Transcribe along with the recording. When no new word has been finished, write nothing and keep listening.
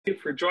you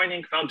for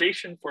joining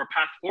Foundation for a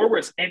Path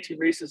Forward's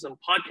Anti-Racism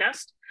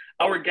podcast.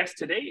 Our guest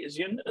today is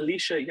Yun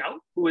Alicia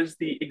Yao, who is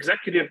the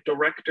Executive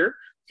Director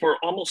for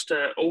almost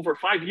over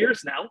 5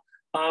 years now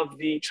of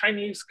the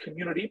Chinese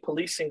Community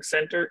Policing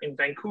Center in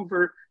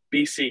Vancouver,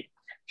 BC.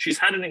 She's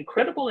had an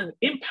incredible and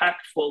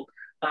impactful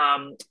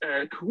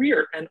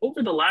career, and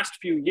over the last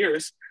few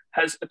years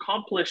has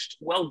accomplished,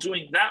 while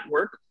doing that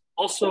work,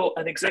 also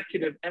an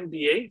executive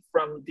MBA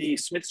from the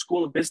Smith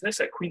School of Business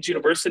at Queen's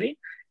University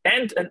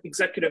and an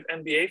executive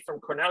MBA from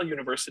Cornell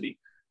University.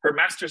 Her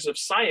Master's of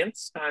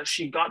Science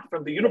she got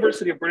from the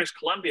University of British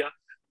Columbia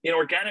in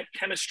organic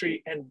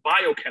chemistry and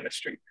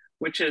biochemistry,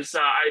 which is,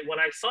 when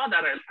I saw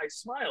that, I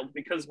smiled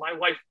because my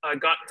wife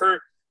got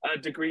her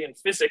degree in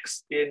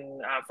physics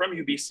from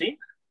UBC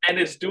and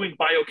is doing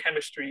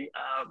biochemistry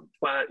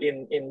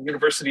in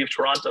University of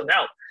Toronto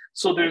now.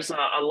 So there's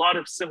a lot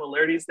of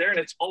similarities there, and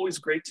it's always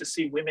great to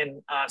see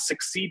women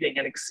succeeding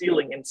and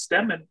excelling in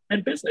STEM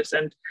and business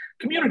and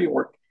community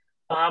work.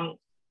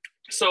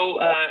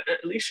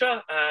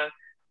 Alicia,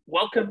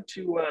 welcome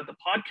to the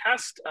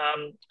podcast.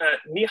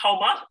 你好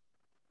吗?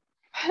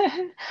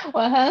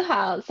 我很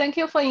好. Thank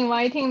you for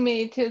inviting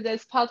me to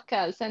this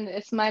podcast, and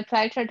it's my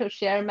pleasure to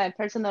share my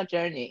personal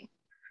journey.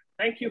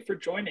 Thank you for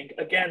joining.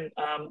 Again,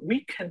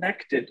 we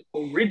connected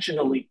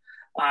originally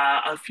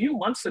a few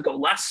months ago,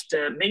 last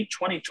May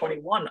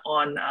 2021,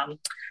 on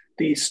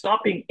the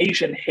Stopping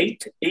Asian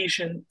Hate,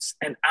 Asians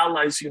and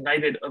Allies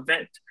United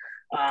event.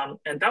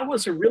 And that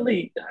was a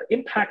really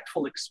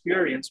impactful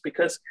experience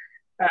because,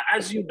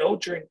 as you know,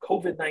 during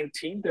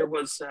COVID-19, there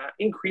was an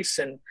increase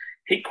in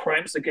hate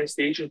crimes against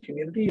the Asian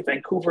community.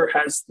 Vancouver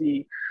has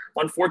the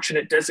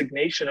unfortunate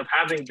designation of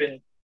having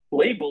been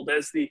labeled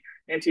as the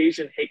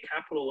anti-Asian hate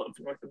capital of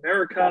North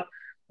America.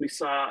 We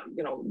saw,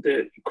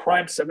 the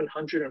crime,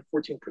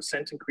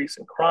 714% increase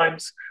in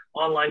crimes,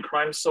 online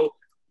crimes. So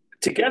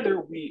together,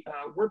 we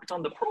worked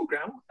on the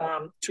program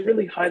to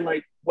really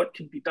highlight what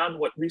can be done,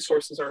 what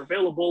resources are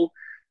available,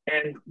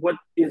 and what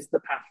is the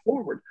path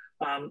forward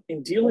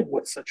in dealing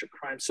with such a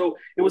crime. So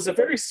it was a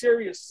very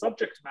serious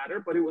subject matter,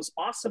 but it was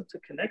awesome to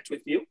connect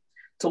with you,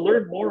 to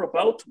learn more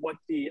about what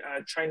the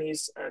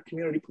Chinese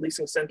Community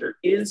Policing Center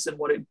is and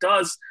what it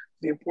does,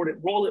 the important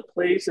role it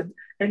plays,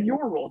 and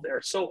your role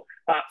there. So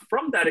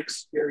from that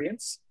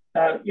experience,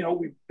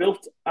 we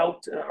built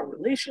out a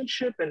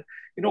relationship, and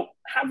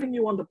having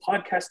you on the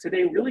podcast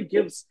today really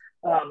gives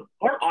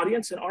our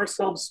audience and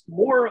ourselves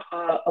more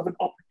of an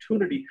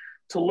opportunity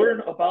to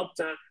learn about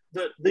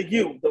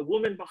the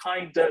woman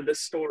behind the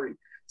story.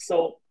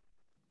 So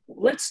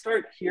let's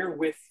start here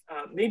with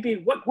maybe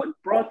what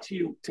brought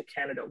you to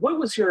Canada. What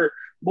was your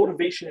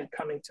motivation in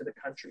coming to the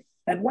country,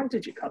 and when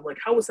did you come?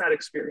 How was that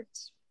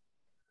experience?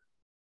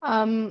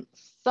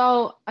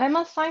 So I'm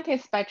a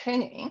scientist by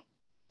training.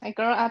 I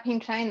grew up in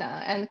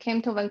China and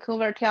came to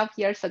Vancouver 12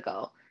 years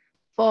ago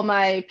for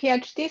my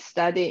PhD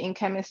study in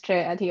chemistry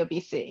at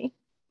UBC.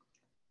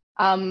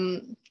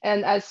 And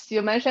as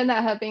you mentioned, I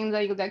have been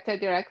the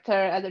executive director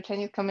at the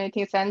Chinese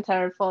Community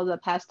Center for the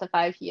past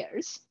 5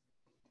 years.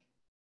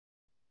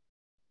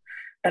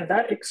 And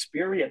that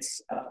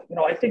experience,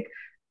 I think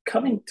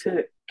coming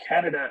to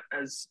Canada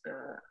as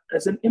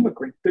an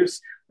immigrant,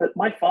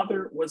 my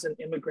father was an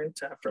immigrant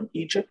from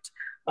Egypt.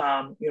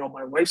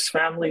 My wife's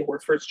family were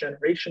first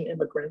generation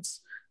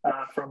immigrants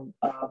from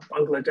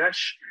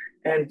Bangladesh,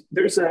 and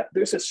there's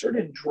a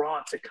certain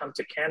draw to come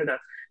to Canada.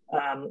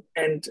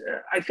 And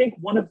I think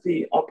one of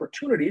the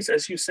opportunities,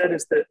 as you said,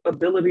 is the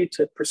ability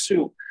to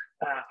pursue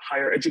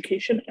higher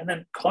education and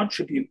then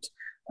contribute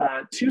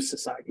to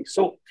society.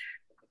 So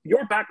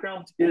your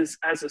background is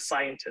as a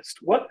scientist.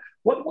 What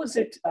was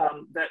it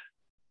that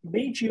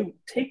made you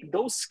take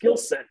those skill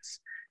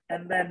sets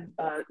and then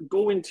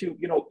go into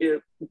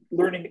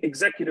learning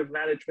executive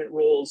management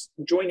roles,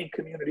 joining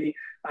community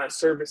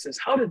services?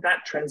 How did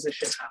that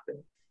transition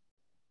happen?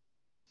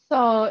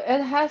 So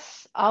it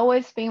has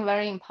always been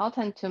very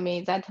important to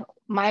me that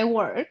my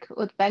work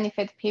would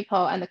benefit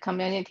people and the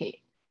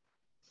community.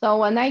 So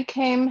when I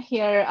came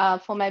here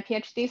for my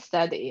PhD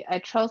study, I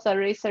chose a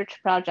research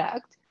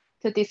project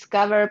to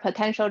discover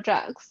potential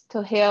drugs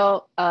to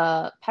heal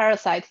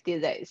parasite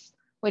disease,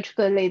 which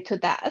could lead to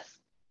death.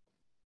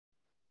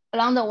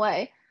 Along the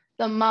way,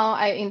 the more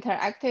I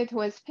interacted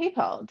with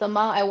people, the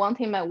more I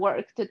wanted my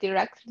work to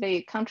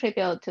directly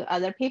contribute to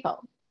other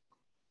people.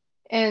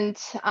 And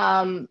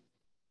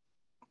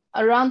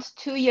around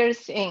 2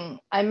 years in,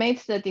 I made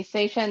the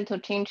decision to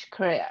change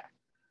career.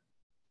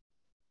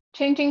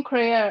 Changing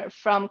career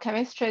from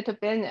chemistry to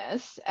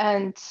business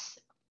and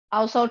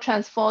also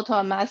transfer to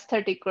a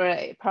master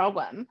degree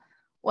program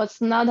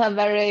was not a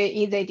very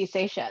easy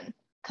decision,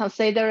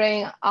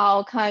 considering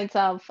all kinds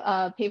of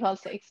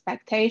people's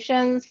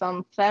expectations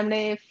from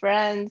family,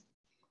 friends,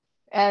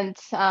 and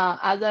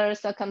other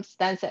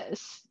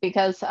circumstances,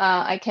 because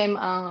I came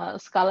on a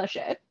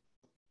scholarship.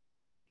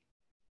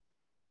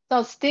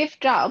 So Steve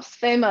Jobs'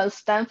 famous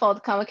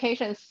Stanford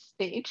convocation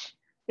speech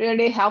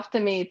really helped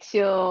me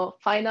to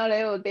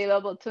finally be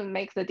able to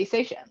make the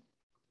decision.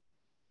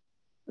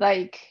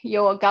 Like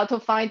you got to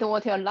find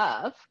what you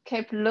love,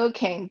 keep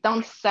looking,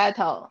 don't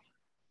settle,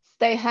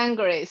 stay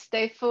hungry,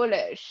 stay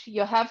foolish.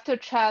 You have to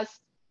trust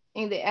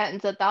in the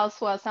end the dots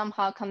were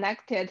somehow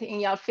connected in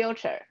your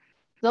future.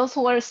 Those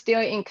words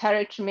still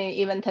encourage me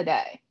even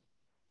today.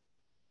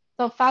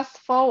 So fast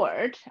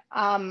forward,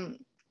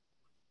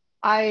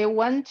 I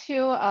went to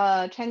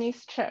a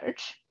Chinese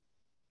church,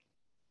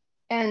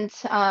 and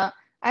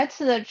at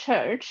the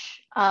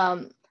church,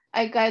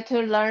 I got to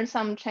learn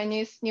some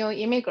Chinese new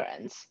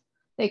immigrants.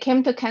 They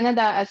came to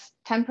Canada as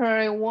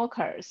temporary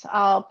workers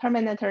or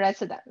permanent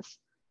residents.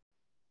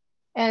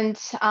 And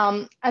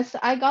as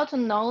I got to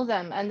know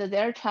them and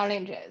their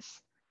challenges,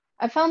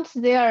 I found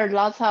there are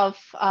lots of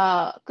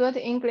good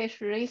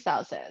English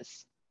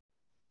resources,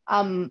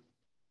 only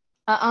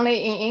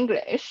in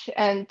English,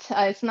 and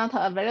it's not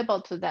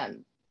available to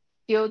them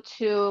due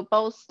to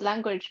both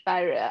language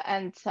barrier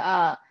and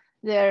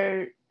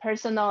their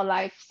personal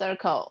life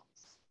circle.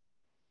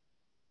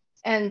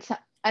 And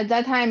at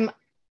that time,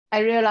 I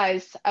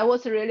realized I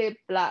was really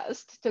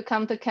blessed to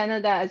come to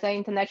Canada as an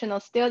international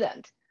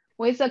student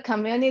with the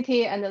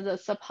community and the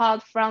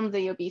support from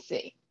the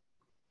UBC.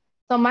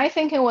 So my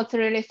thinking was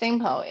really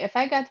simple. If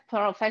I get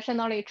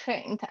professionally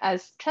trained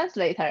as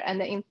translator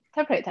and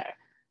interpreter,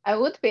 I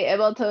would be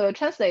able to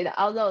translate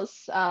all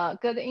those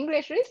good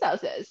English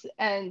resources,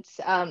 and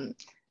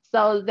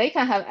so they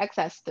can have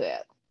access to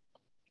it,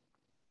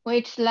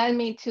 which led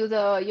me to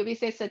the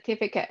UBC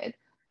certificate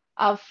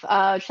of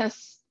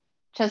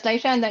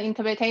translation and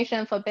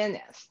interpretation for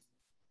business.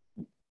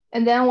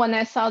 And then when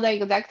I saw the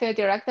executive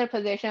director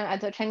position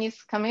at the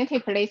Chinese Community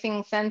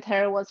Policing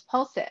Center was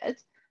posted,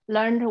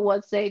 learned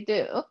what they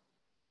do,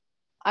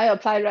 I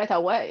applied right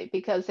away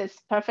because it's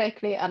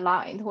perfectly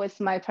aligned with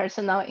my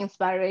personal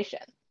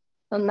inspiration.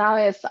 So now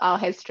it's all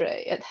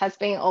history. It has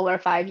been over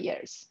 5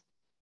 years.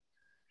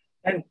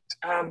 And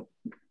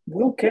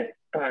we'll get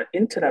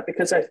into that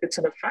because it's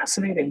a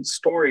fascinating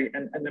story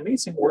and an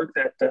amazing work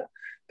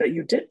that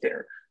you did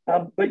there.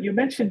 But you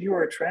mentioned you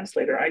were a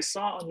translator. I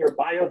saw on your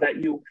bio that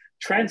you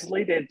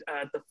translated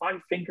The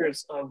Five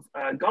Fingers of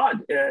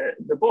God,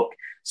 the book.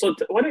 So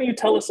why don't you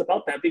tell us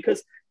about that?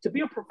 Because to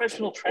be a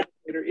professional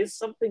translator is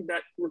something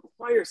that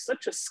requires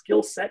such a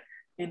skill set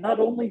in not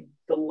only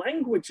the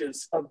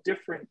languages of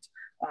different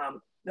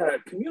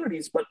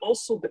communities, but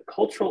also the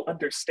cultural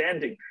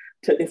understanding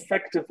to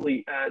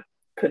effectively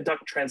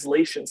conduct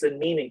translations and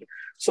meaning.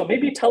 So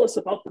maybe tell us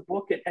about the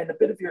book and a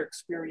bit of your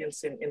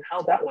experience in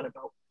how that went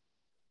about.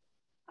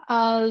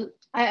 I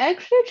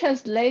actually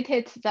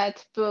translated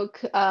that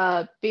book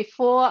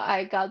before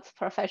I got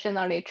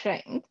professionally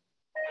trained,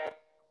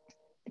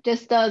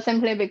 just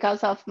simply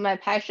because of my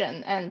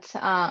passion. And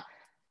the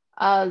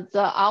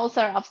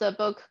author of the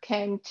book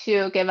came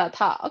to give a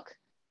talk,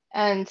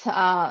 and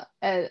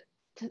it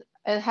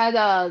had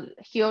a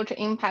huge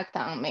impact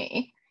on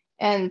me.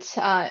 And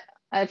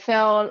I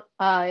feel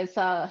it's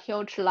a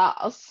huge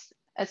loss.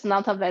 It's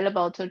not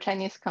available to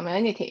Chinese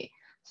community.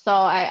 So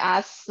I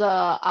asked the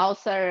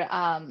author,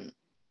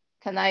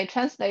 can I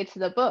translate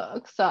the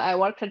book? So I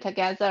worked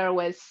together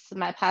with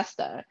my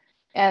pastor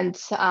and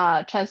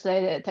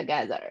translated it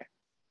together.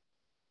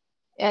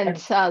 And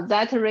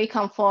that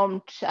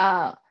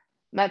reconfirmed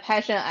my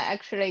passion. I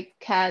actually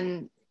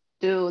can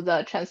do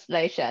the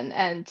translation.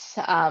 And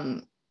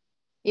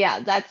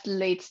yeah, that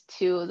leads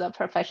to the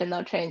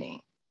professional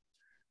training.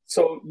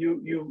 So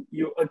you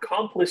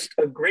accomplished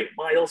a great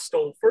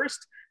milestone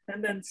first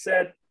and then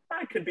said,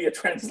 I could be a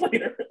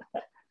translator.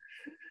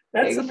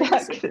 That's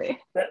amazing.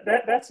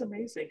 That's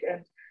amazing.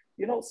 And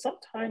you know,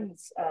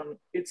 sometimes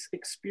it's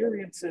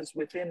experiences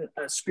within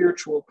a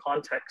spiritual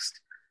context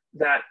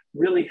that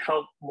really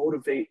help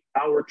motivate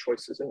our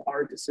choices and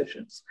our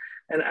decisions.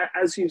 And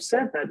as you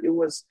said, that it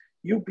was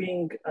you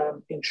being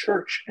in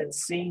church and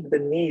seeing the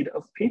need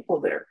of people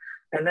there,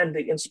 and then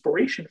the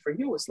inspiration for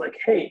you was like,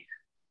 hey,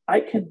 I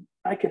can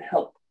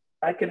help.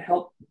 I can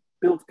help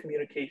build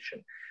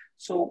communication.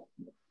 So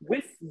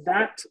with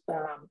that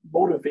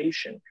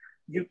motivation,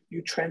 you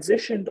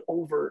transitioned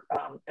over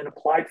and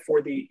applied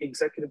for the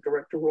executive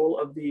director role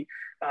of the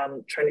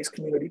Chinese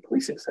Community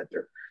Policing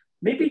Center.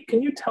 Maybe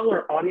can you tell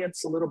our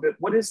audience a little bit,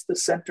 what is the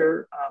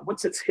center,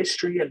 what's its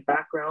history and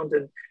background,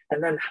 and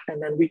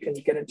then we can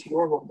get into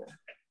your role there.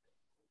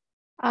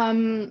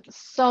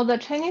 So the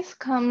Chinese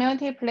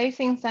Community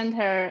Policing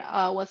Center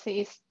was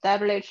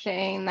established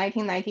in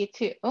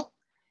 1992.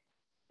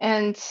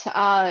 And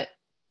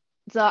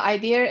the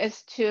idea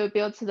is to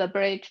build the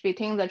bridge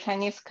between the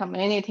Chinese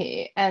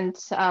community and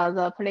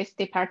the police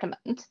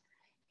department.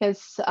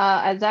 Because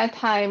at that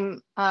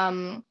time,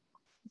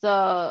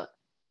 the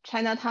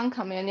Chinatown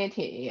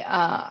community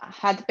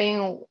had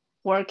been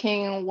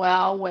working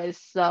well with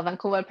the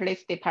Vancouver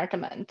Police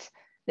Department.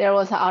 There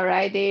was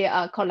already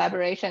a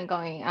collaboration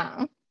going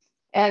on.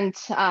 And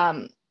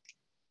the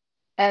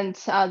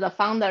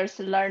founders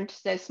learned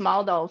this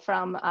model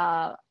from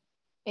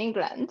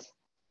England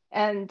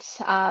and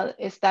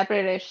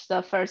established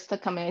the first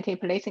community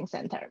policing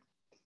center.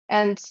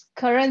 And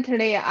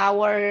currently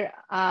our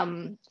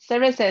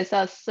services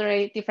are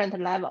 3 different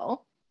levels.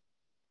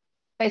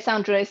 based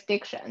on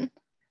jurisdiction.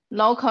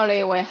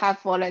 Locally, we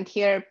have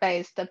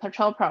volunteer-based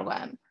patrol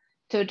program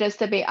to just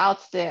be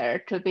out there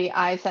to be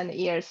eyes and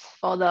ears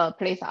for the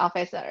police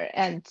officer.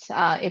 And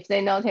if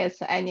they notice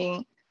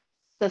any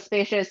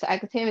suspicious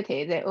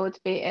activity, they would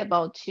be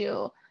able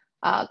to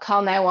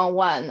call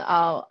 911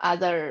 or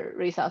other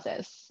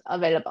resources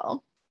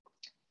available.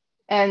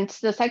 And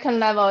the second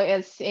level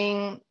is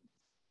in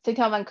City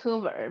of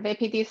Vancouver,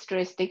 VPD's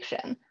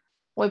jurisdiction.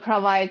 We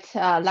provide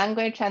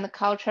language and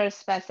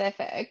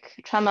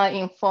culture-specific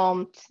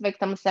trauma-informed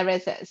victim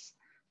services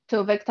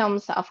to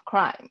victims of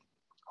crime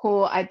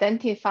who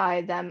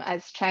identify them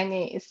as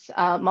Chinese.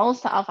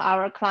 Most of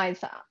our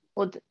clients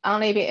would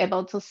only be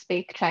able to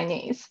speak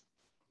Chinese.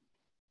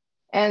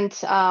 And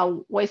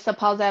we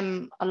support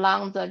them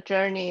along the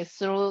journey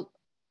through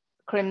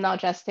criminal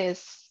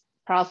justice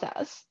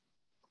process.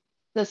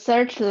 The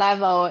third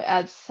level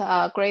is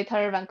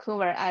Greater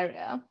Vancouver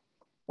area.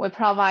 We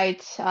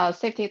provide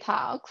safety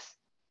talks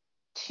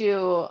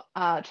to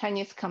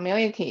Chinese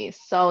communities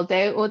so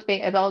they would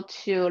be able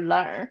to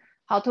learn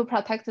how to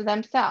protect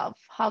themselves,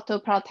 how to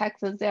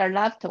protect their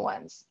loved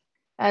ones.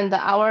 And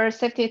our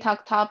safety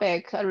talk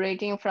topic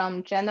ranging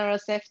from general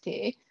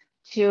safety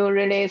to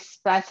really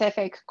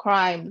specific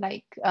crime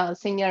like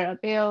senior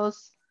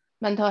abuse,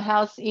 mental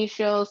health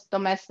issues,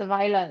 domestic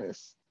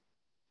violence,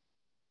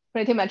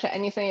 pretty much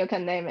anything you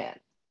can name it.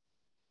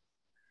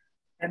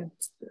 And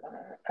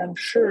I'm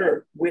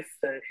sure with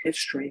the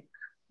history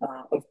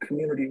of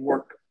community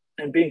work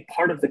and being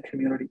part of the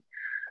community,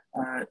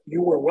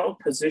 you were well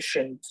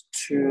positioned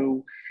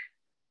to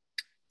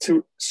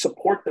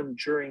support them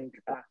during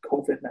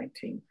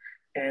COVID-19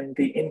 and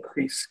the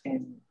increase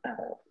in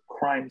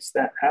crimes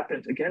that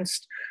happened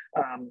against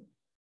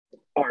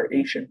our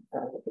Asian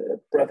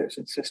brothers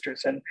and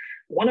sisters. And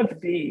one of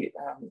the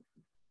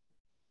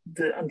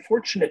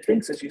unfortunate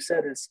things, as you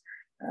said, is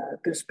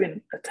there's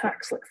been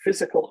attacks, like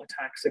physical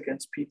attacks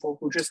against people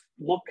who just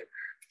look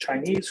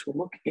Chinese, who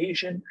look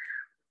Asian.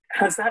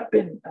 Has that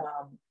been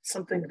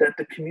something that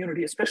the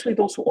community, especially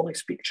those who only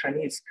speak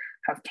Chinese,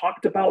 have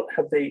talked about?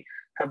 Have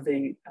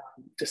they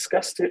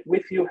discussed it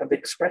with you? Have they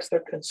expressed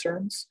their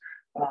concerns?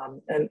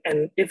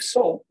 And if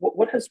so,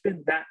 what has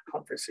been that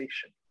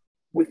conversation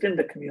within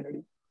the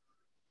community?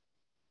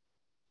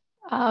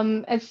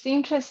 It's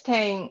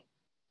interesting.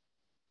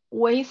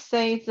 We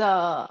say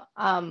the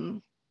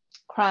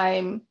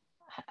crime,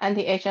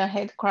 anti-Asian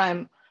hate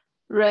crime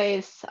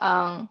raised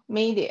on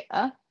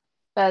media,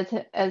 but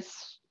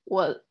it's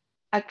what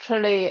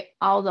actually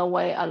all the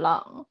way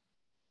along.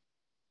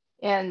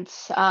 And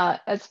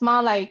it's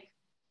more like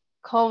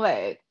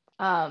COVID,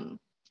 I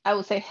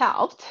would say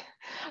helped.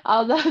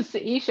 All those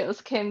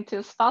issues came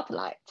to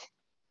spotlight.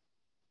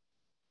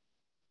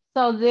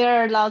 So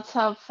there are lots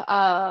of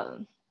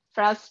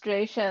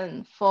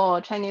frustration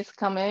for Chinese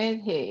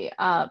community.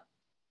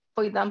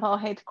 For example,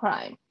 hate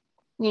crime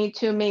need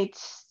to meet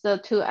the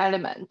two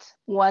elements.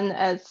 One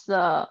is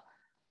the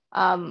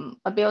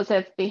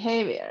abusive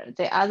behavior.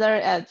 The other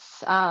is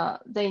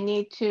they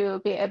need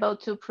to be able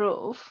to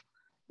prove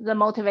the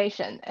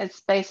motivation is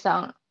based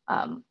on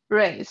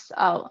race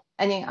or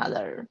any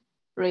other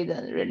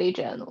reason,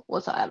 religion,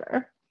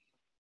 whatsoever.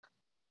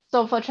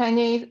 So for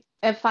Chinese,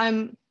 if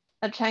I'm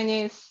a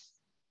Chinese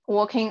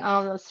walking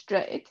on the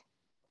street,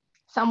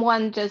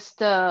 someone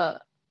just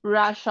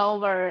rush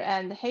over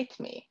and hate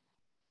me,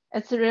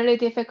 it's really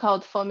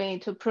difficult for me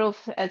to prove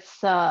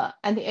it's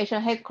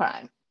anti-Asian hate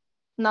crime,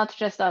 not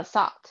just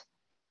assault.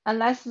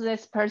 Unless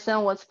this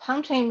person was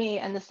punching me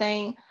and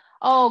saying,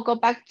 oh, go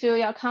back to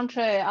your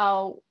country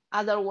or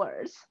other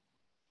words.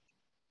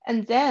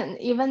 And then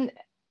even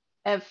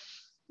if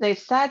they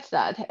said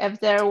that, if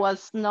there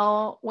was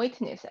no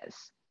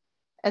witnesses,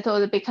 it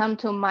would become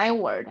to my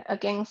word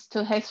against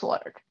to his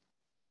word.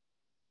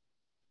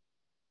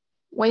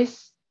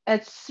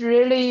 It's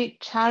really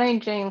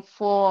challenging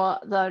for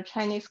the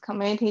Chinese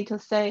community to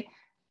say,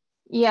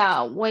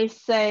 yeah, we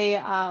say,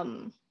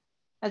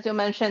 as you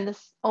mentioned,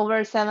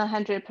 over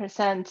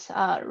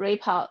 700%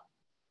 report,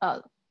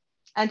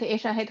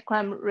 anti-Asian hate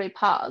crime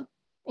report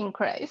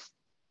increase.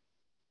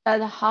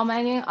 But how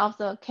many of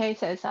the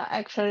cases are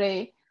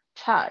actually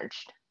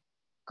charged,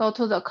 go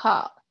to the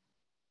court?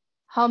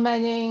 How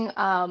many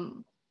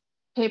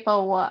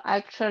people were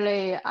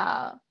actually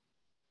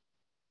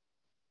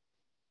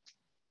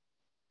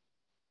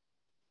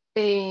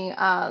being,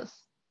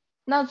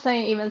 not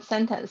saying even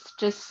sentenced,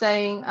 just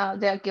saying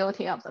they're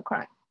guilty of the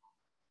crime?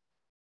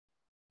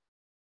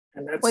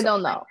 And that's we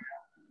don't know.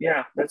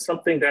 Yeah, that's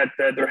something that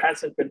there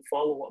hasn't been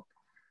follow-up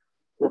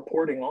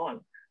reporting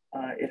on.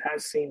 It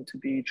has seemed to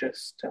be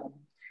just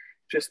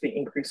the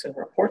increase in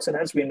reports. And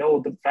as we know,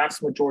 the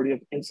vast majority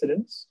of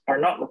incidents are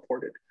not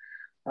reported.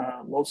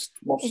 Most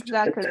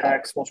exactly.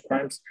 attacks, most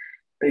crimes,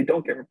 they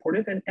don't get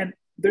reported. And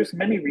there's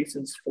many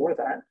reasons for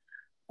that.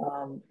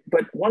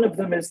 But one of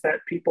them is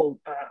that people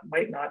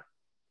might not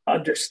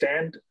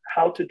understand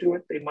how to do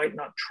it. They might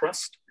not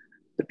trust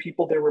the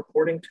people they're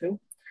reporting to,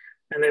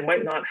 and they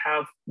might not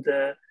have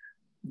the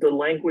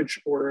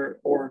language or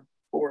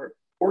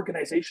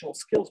organizational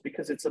skills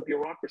because it's a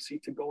bureaucracy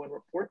to go and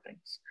report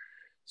things.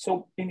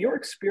 So in your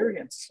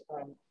experience,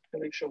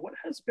 Alicia, what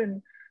has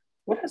been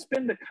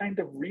the kind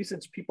of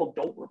reasons people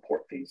don't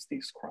report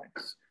these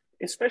crimes,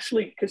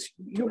 especially because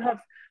you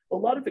have a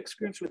lot of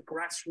experience with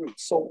grassroots.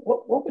 So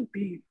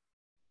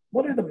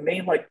what are the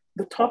main, like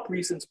the top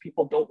reasons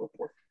people don't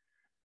report?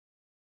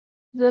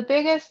 The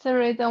biggest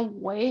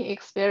reason we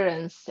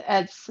experience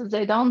is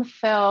they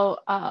feel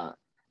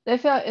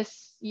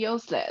it's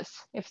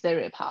useless if they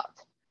report.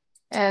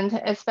 And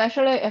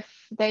especially if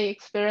they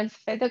experience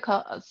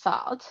physical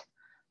assault,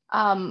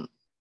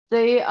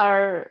 they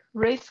are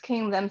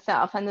risking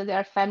themselves and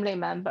their family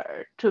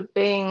member to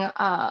being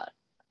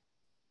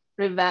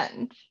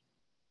revenged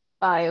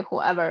by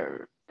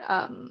whoever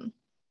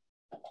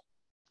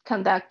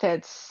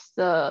conducted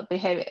the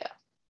behavior.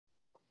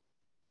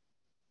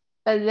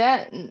 But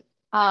then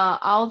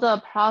all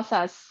the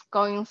process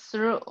going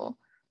through,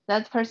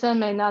 that person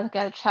may not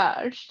get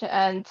charged,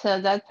 and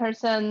that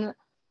person,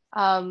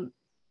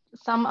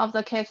 some of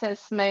the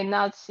cases may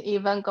not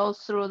even go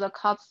through the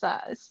court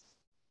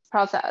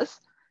process.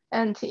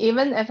 And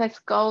even if it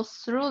goes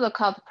through the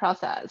court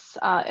process,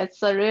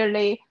 it's a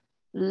really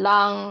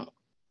long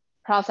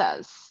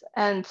process.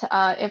 And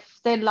if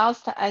they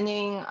lost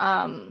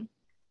anything,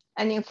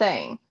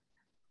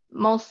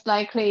 most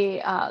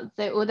likely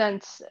they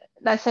wouldn't,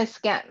 let's say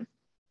scam,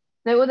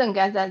 they wouldn't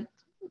get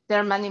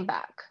their money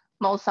back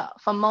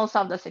for most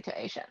of the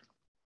situation.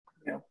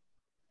 Yeah.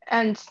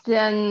 And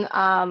then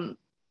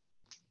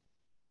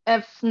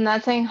if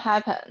nothing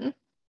happened,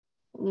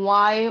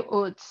 why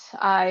would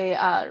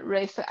I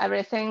risk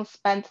everything,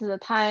 spend the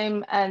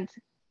time, and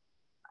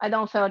I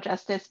don't feel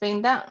justice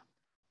being done?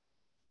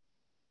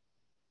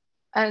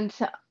 And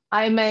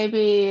I may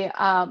be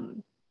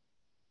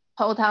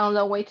put on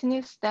the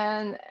witness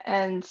stand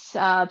and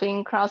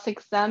being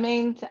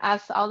cross-examined,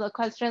 ask all the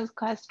questions,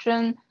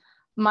 question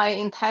my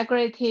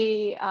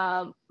integrity,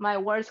 my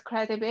words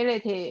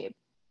credibility.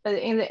 But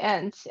in the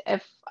end,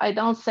 if I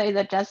don't say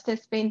the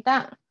justice being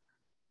done,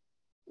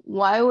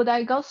 why would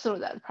I go through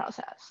that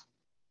process?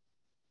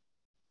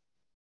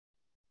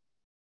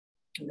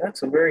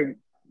 That's a very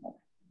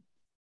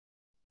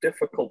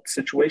difficult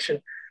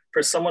situation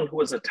for someone who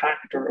was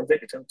attacked or a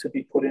victim to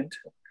be put into,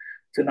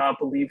 to not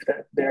believe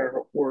that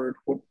their word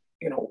would,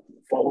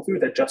 follow through,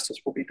 that justice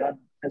will be done,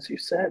 as you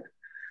said.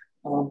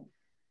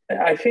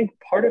 I think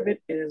part of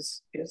it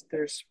is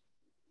there's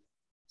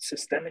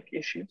systemic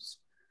issues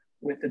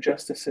with the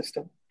justice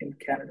system in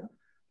Canada.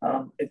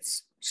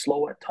 It's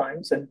slow at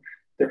times, and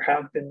there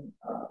have been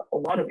a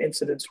lot of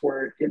incidents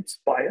where it's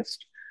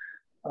biased.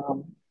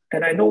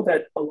 And I know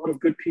that a lot of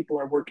good people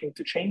are working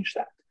to change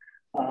that.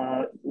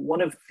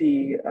 One of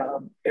the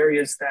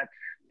areas that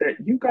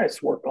you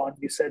guys work on,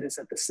 you said, is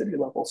at the city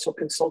level. So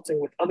consulting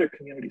with other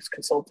communities,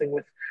 consulting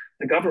with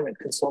the government,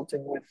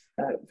 consulting with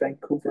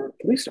Vancouver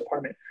Police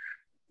Department.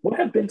 What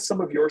have been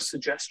some of your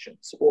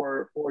suggestions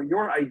or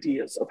your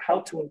ideas of how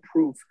to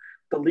improve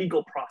the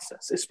legal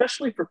process,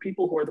 especially for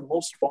people who are the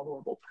most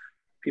vulnerable,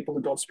 people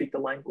who don't speak the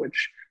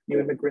language, new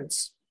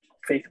immigrants,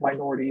 faith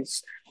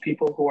minorities,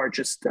 people who are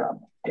just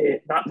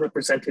not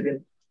represented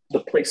in the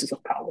places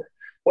of power?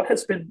 What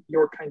has been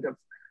your kind of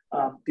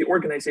the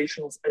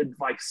organization's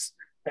advice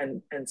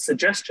and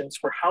suggestions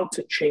for how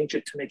to change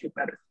it to make it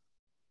better?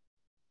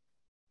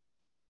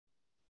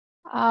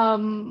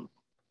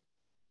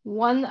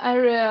 One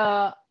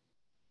area,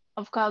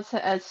 of course,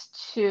 is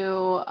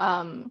to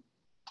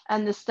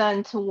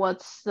understand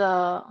what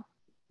the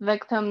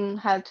victim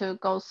had to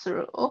go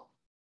through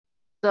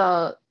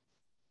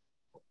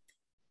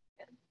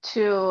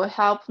to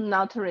help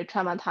not to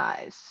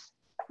re-traumatize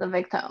the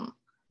victim.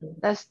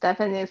 That's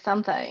definitely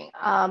something.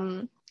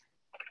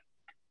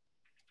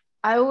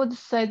 I would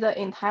say the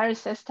entire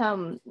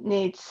system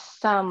needs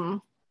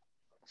some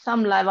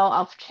level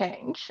of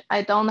change.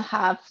 I don't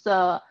have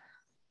the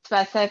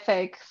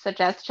specific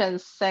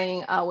suggestions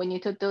saying we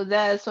need to do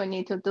this, we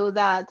need to do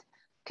that,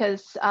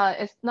 because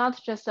it's not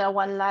just at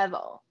one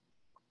level.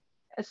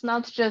 It's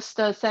not just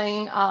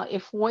saying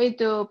if we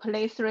do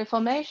police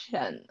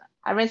reformation,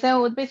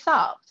 everything would be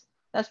solved.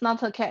 That's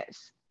not the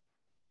case.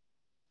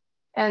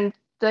 And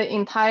the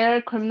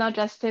entire criminal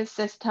justice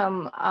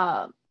system,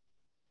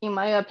 in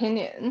my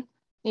opinion,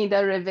 need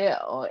a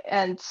review.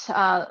 And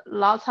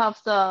lots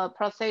of the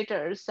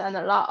procedures and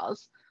the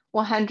laws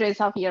were hundreds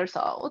of years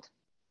old.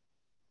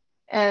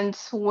 And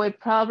we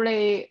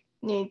probably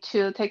need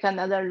to take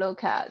another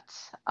look at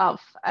of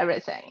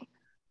everything.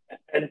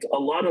 And a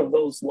lot of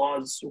those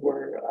laws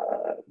were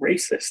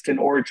racist in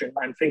origin.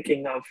 I'm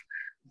thinking of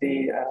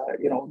the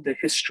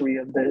history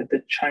of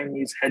the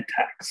Chinese head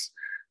tax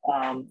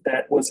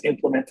that was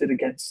implemented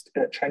against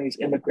Chinese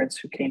immigrants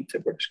who came to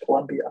British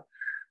Columbia,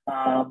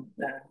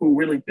 who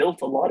really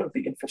built a lot of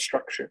the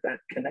infrastructure that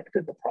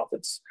connected the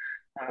province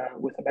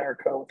with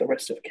America, with the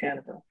rest of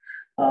Canada.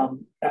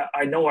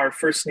 I know our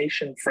First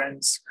Nation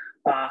friends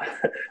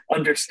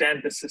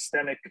understand the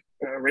systemic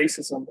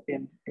racism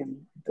in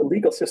the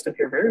legal system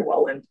here very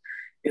well, and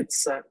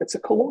it's a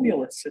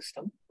colonialist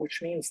system,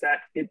 which means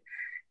that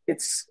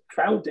its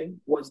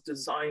founding was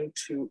designed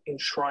to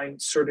enshrine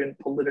certain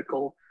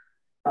political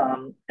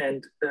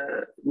and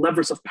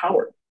levers of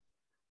power,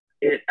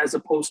 as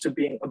opposed to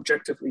being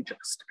objectively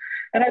just.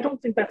 And I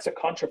don't think that's a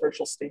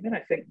controversial statement. I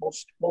think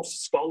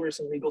most scholars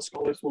and legal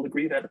scholars will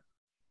agree that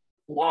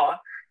law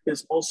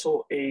is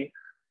also a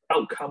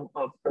outcome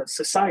of a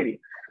society.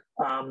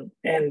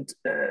 And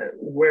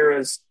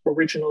whereas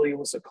originally it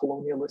was a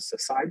colonialist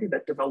society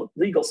that developed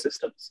legal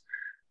systems,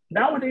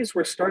 nowadays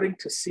we're starting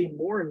to see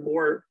more and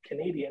more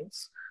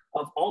Canadians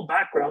of all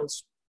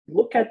backgrounds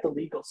look at the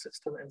legal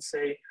system and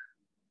say,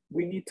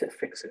 we need to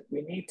fix it.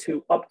 We need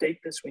to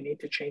update this. We need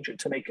to change it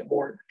to make it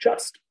more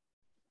just.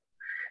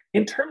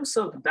 In terms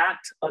of that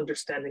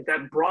understanding,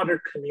 that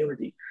broader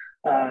community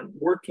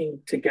working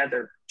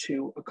together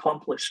to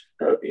accomplish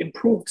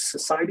improved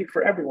society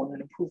for everyone,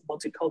 and improved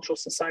multicultural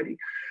society,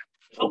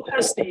 how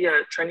has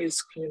the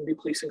Chinese Community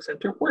Policing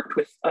Center worked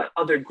with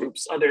other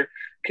groups, other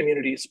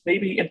communities,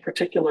 maybe in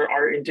particular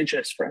our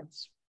Indigenous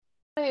friends?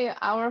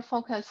 Our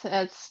focus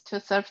is to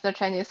serve the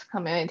Chinese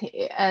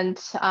community, and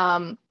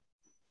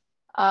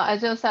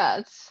as you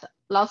said,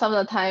 lots of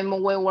the time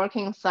we work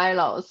in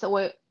silos.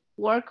 We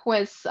work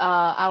with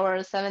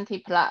our 70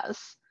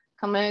 plus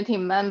community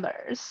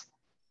members,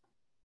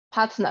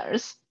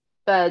 partners,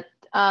 but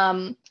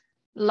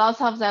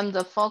lots of them,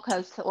 the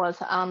focus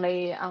was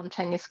only on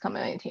Chinese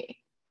community.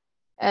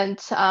 And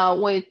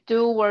we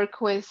do work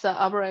with the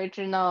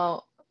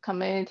Aboriginal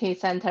Community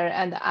Center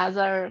and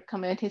other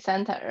community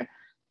center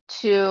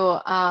to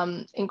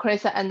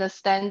increase the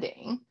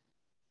understanding.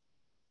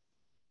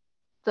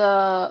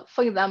 For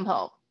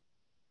example,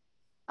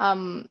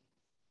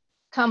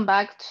 come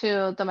back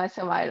to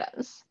domestic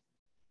violence.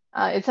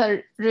 It's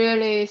a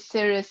really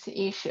serious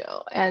issue,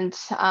 and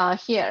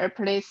here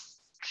police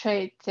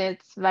treat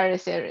it very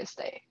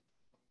seriously.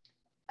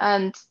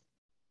 And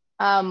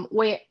when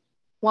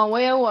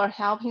we were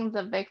helping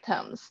the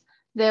victims,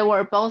 they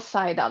were both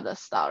sides of the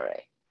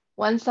story.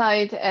 One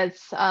side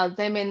is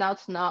they may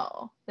not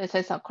know this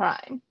is a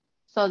crime,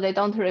 so they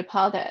don't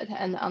report it,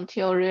 and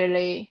until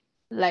really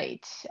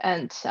late,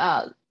 and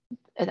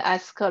it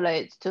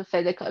escalates to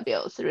physical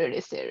abuse,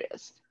 really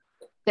serious.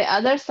 The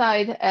other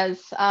side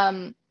is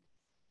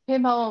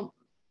people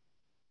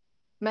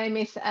may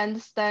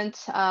misunderstand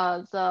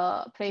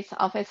the police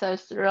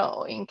officer's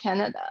role in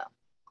Canada,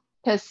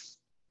 because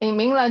in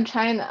mainland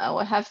China,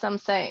 we have some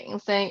saying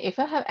saying if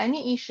you have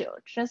any issue,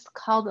 just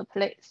call the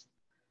police.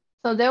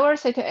 So there were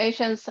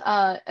situations,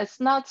 it's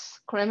not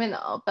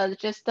criminal, but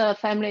just a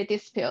family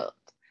dispute.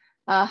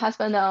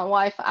 Husband and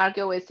wife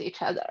argue with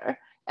each other,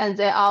 and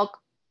they all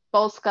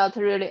both got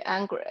really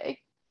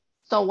angry.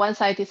 So one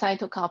side decided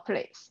to call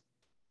police.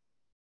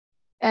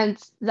 And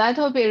that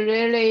will be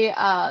really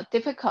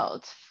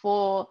difficult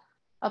for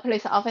a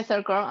police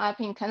officer growing up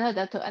in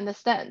Canada to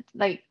understand,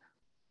 like,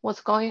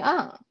 what's going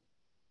on.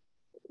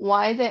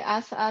 Why they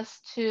ask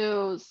us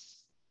to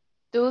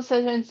do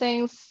certain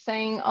things,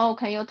 saying, oh,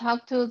 can you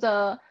talk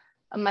to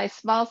my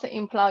spouse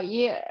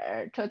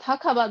employer to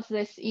talk about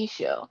this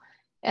issue?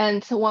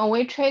 And when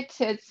we treat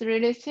it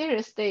really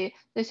seriously,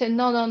 they say,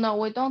 no,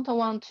 we don't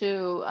want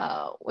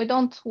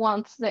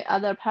the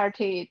other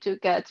party to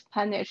get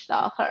punished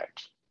or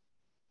hurt.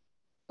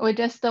 We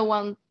just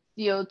want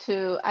you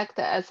to act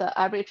as an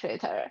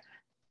arbitrator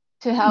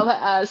to help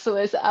us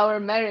with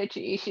our marriage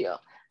issue.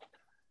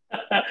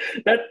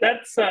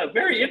 That's a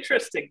very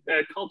interesting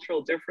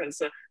cultural difference.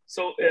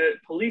 So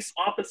police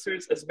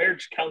officers as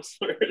marriage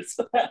counselors.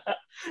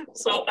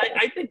 So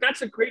I think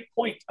that's a great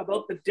point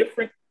about the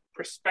different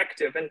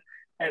perspective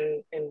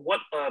and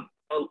what a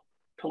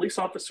police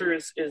officer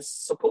is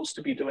supposed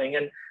to be doing.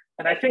 And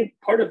I think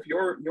part of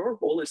your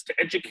role is to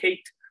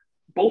educate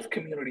both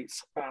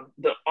communities,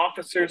 the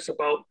officers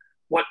about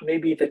what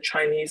maybe the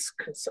Chinese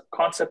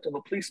concept of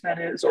a policeman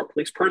is, or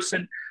police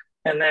person,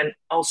 and then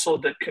also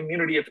the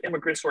community of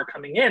immigrants who are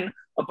coming in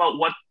about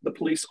what the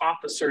police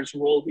officer's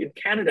role in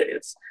Canada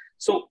is.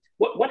 So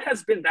what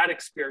has been that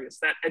experience,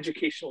 that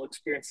educational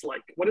experience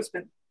like? What has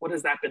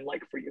that been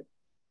like for you?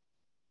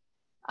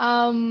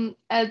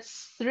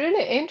 It's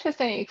really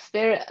interesting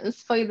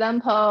experience. For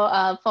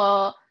example,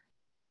 for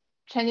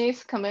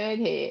Chinese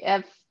community,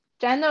 if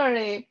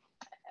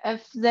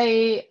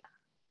they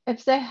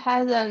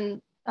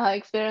hasn't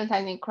experienced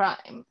any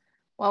crime,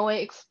 when we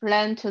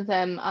explain to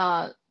them,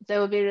 they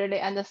will be really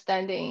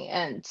understanding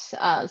and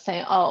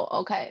saying, oh,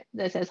 okay,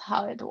 this is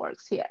how it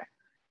works here.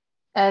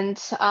 And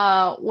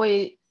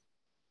we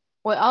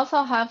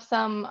also have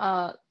some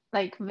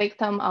like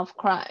victim of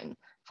crime.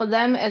 For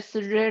them, it's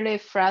really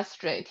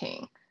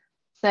frustrating,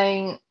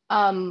 saying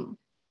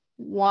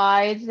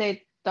why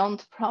they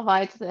don't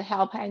provide the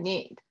help I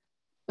need.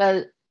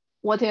 But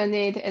what you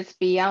need is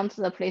beyond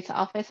the police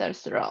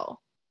officer's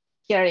role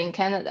here in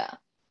Canada.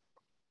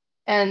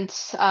 And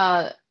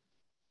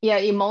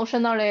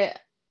emotionally,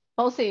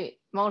 both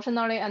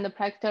emotionally and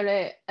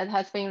practically, it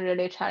has been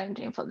really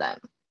challenging for them.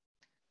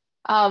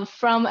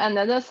 From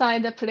another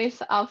side, the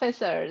police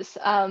officers,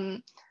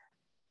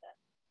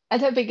 at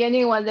the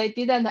beginning, when they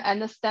didn't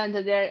understand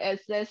there is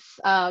this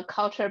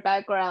culture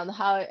background,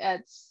 how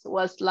it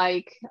was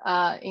like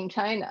in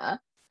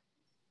China,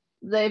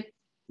 they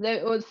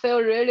would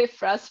feel really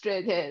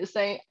frustrated,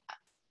 saying,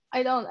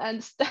 I don't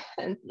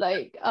understand,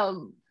 like,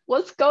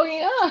 what's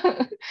going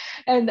on?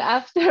 And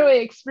after we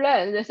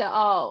explained, they said,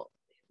 oh,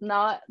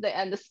 now they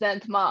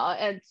understand more.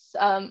 And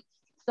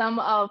some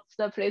of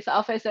the police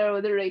officer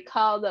would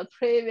recall the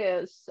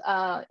previous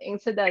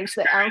incidents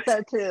they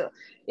answered to,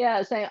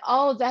 saying,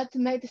 oh, that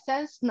made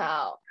sense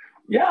now.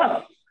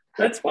 Yeah,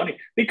 that's funny.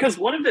 Because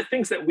one of the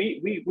things that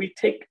we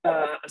take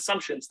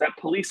assumptions that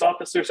police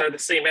officers are the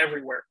same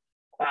everywhere,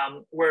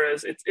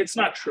 whereas it's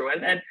not true.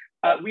 And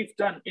we've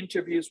done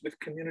interviews with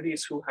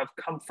communities who have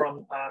come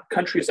from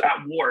countries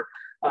at war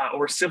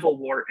or civil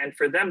war. And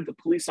for them, the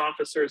police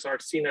officers are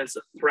seen as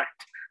a threat,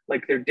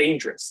 like they're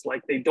dangerous,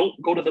 like they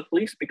don't go to the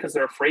police because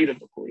they're afraid of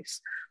the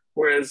police.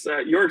 Whereas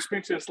your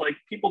experience is like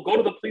people go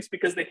to the police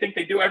because they think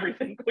they do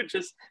everything, which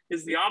is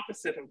the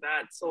opposite of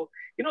that. So,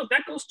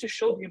 that goes to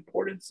show the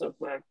importance of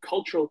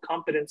cultural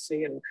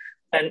competency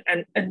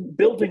and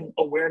building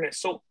awareness.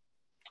 So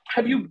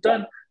have you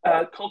done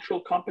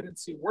cultural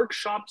competency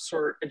workshops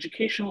or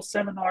educational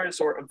seminars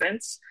or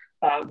events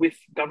with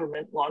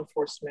government, law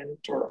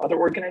enforcement, or other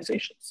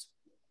organizations?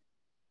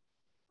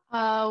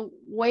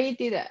 We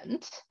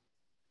didn't,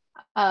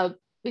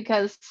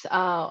 because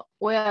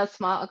we're a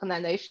small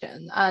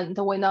organization, and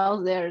we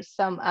know there's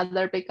some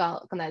other big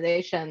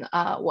organization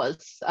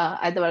was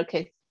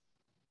advocate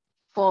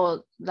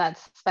for that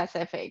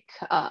specific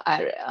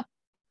area.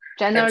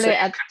 Generally,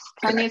 at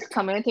Chinese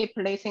Community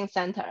Policing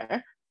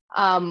Center,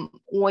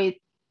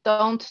 we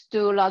don't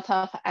do lots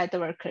of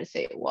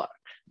advocacy work.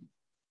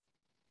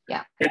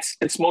 Yeah,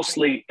 it's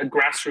mostly a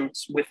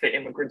grassroots with the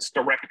immigrants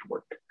direct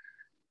work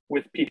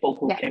with people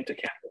who came to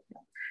Canada.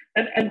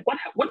 And what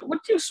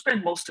do you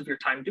spend most of your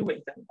time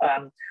doing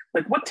then?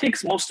 Like what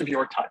takes most of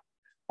your time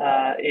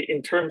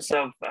in terms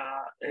of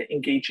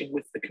engaging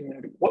with the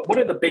community? What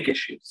are the big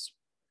issues?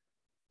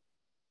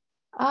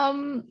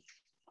 Well,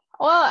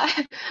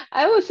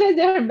 I would say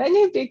there are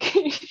many big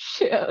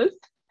issues.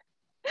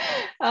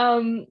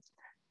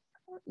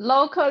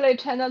 Locally,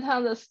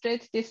 Chinatown, the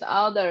street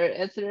disorder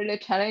is really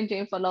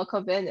challenging for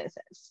local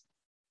businesses.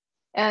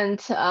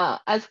 And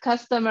as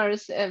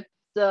customers, if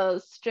the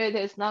street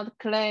is not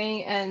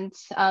clean and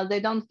they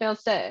don't feel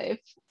safe,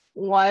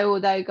 why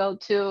would I go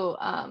to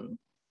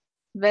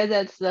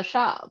visit the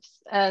shops?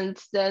 And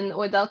then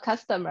without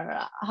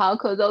customer, how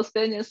could those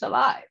businesses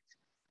survive?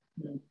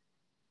 Mm.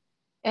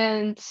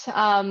 And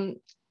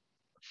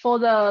for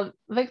the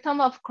victim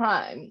of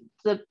crime,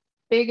 the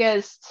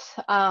biggest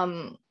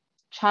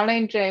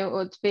challenge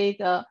would be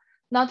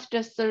not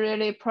just the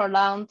really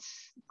prolonged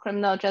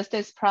criminal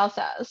justice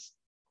process,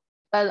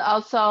 but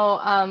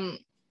also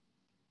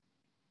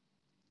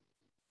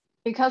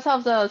because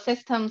of the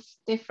system's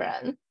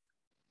different,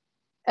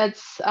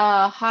 it's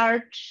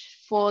hard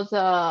for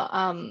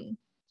the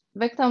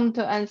victim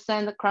to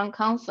understand the Crown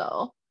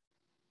Counsel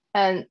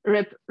and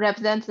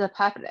represent the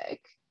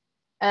public.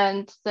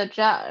 And the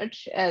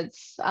judge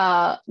is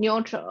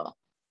neutral.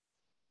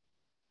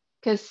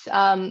 Because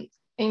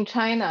in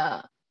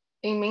China,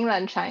 in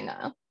mainland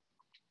China,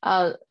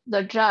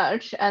 the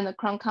judge and the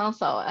Crown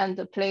Counsel and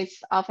the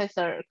police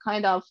officer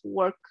kind of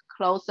work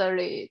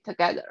closely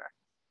together.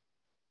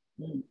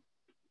 Mm.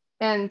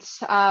 And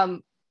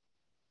so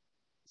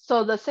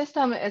the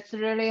system is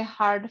really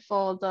hard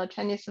for the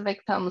Chinese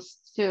victims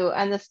to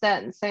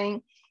understand,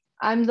 saying,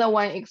 I'm the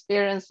one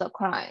experienced the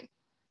crime,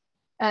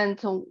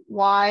 and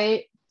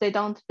why they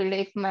don't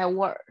believe my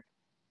word.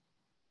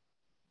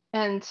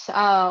 And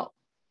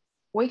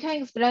we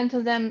can explain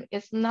to them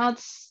it's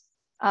not,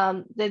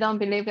 they don't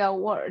believe your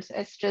words,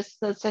 it's just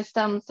the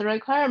system's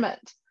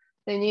requirement.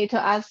 They need to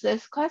ask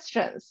these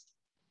questions.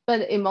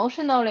 But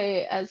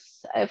emotionally, as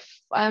if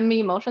I'm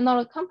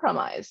emotionally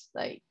compromised,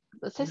 like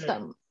the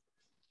system,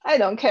 I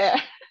don't care.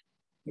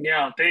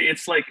 Yeah,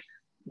 it's like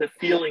the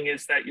feeling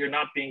is that you're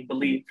not being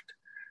believed,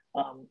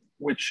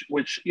 which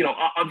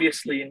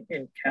obviously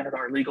in Canada,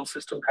 our legal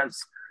system has,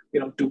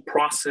 due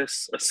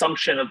process,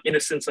 assumption of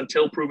innocence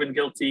until proven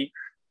guilty.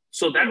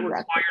 So that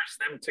requires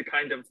them to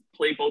kind of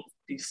play both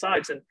these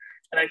sides. And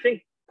I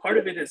think part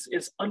of it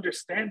is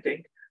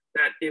understanding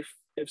that if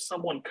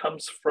someone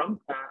comes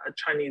from a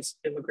Chinese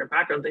immigrant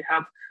background, they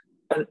have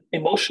an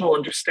emotional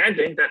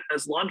understanding that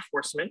as law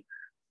enforcement,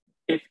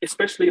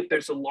 especially if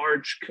there's a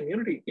large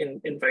community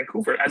in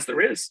Vancouver, as there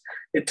is,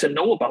 to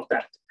know about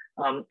that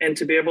and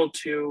to be able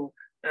to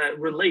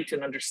relate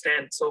and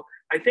understand. So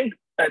I think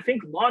a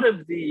lot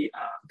of the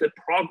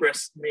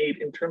progress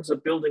made in terms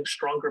of building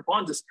stronger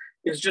bonds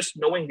is just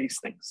knowing these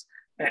things,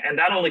 and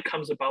that only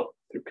comes about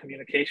through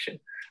communication.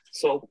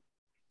 So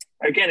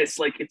again, it's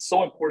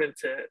so important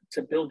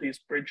to build these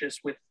bridges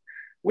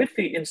with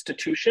the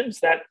institutions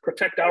that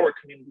protect our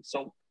community.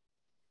 So,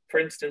 for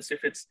instance,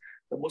 if it's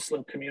the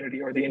Muslim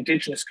community or the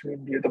Indigenous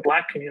community or the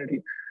Black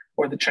community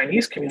or the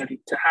Chinese community,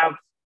 to have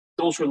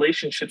those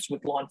relationships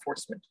with law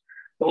enforcement,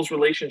 those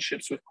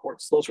relationships with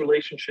courts, those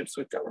relationships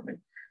with government,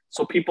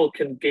 so people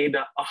can gain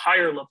a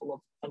higher level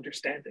of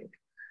understanding.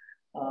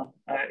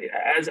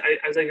 As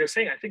you're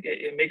saying, I think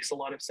it makes a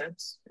lot of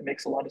sense. It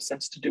makes a lot of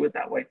sense to do it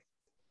that way.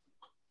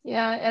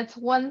 Yeah, it's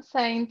one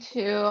thing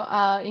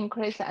to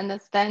increase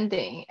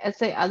understanding. It's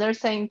the other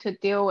thing to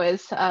deal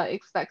with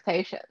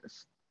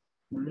expectations.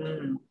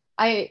 Mm.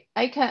 I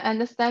can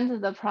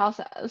understand the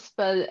process,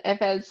 but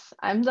if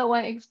I'm the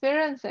one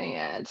experiencing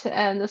it,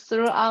 and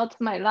throughout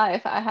my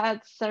life I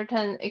had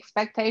certain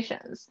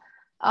expectations.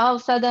 All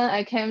of a sudden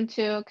I came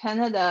to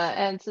Canada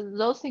and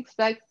those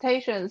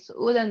expectations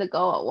wouldn't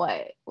go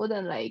away,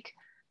 wouldn't like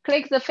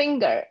click the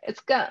finger,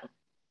 it's gone.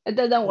 It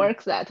doesn't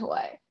work that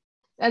way.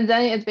 And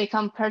then it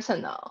becomes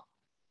personal.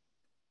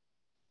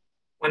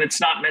 When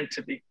it's not meant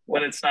to be,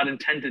 when it's not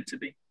intended to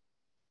be.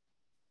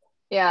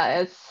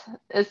 Yeah,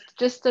 it's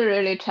just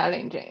really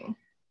challenging.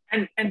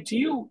 And do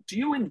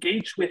you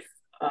engage with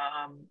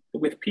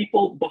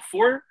people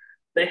before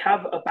they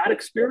have a bad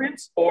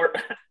experience, or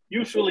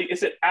usually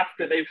is it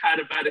after they've had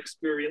a bad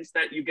experience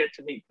that you get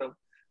to meet them?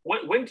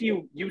 When do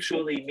you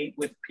usually meet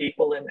with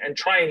people and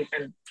try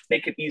and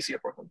make it easier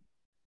for them?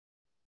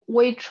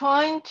 We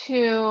try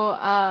to,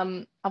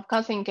 of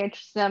course,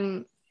 engage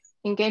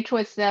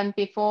with them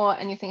before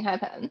anything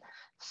happens.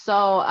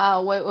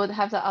 So we would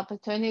have the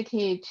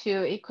opportunity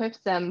to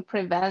equip them,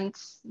 prevent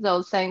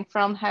those things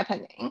from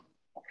happening.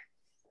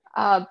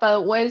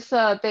 But with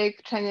a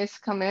big Chinese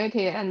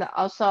community, and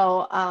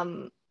also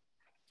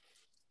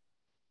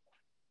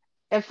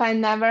if I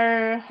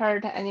never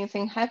heard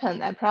anything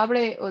happen, I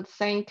probably would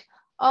think,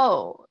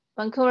 oh,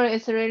 Vancouver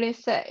is really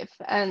safe,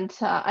 and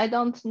I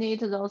don't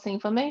need those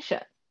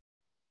information.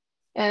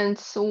 And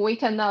so we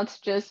cannot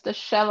just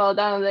shovel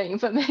down the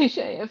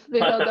information if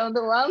people don't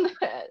want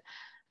it.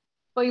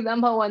 For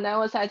example, when I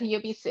was at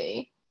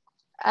UBC,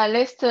 at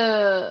least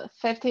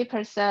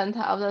 50%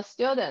 of the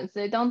students,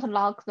 they don't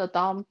lock the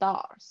dorm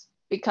doors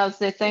because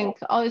they think,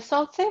 oh, it's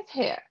so safe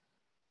here.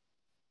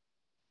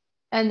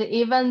 And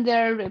even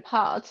their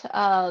report,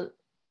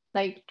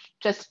 like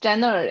just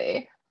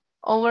generally,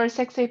 over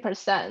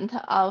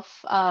 60% of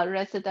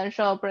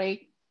residential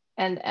break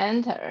and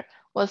enter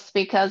was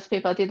because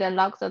people didn't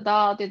lock the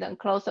door, didn't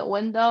close the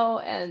window,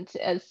 and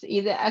it's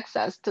easy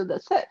access to the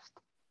theft.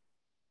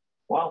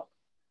 Wow.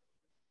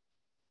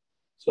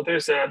 So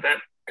there's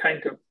that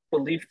kind of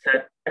belief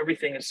that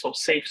everything is so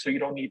safe, so you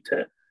don't need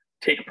to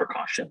take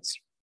precautions.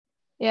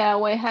 Yeah,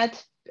 we had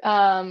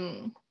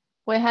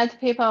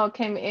people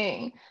came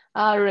in,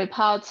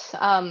 reports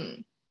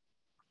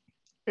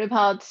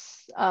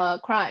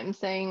crime,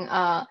 saying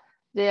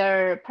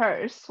their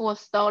purse was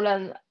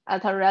stolen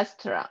at a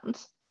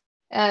restaurant.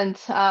 And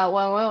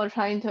when we were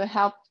trying to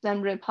help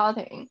them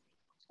reporting,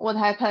 what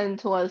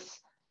happened was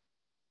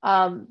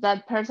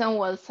that person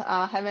was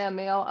having a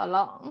meal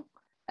alone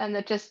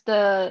and just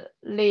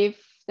leave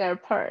their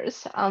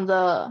purse on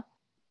the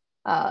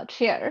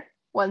chair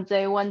when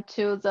they went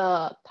to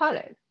the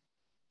toilet.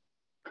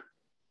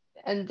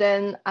 And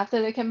then after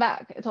they came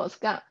back, it was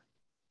gone.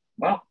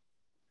 Wow.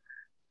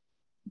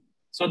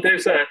 So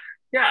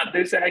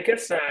I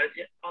guess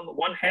on the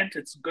one hand,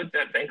 it's good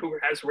that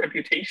Vancouver has a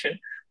reputation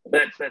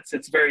that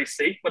it's very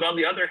safe, but on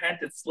the other hand,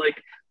 it's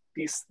like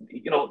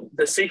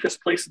the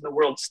safest place in the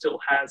world still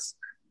has,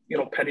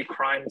 petty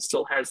crime,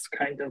 still has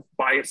kind of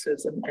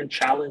biases and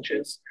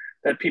challenges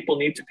that people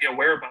need to be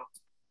aware about.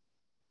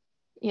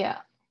 Yeah,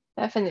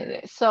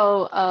 definitely.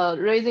 So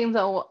raising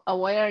the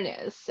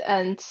awareness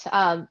and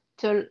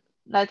to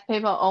let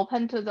people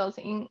open to those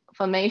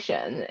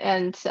information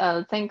and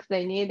think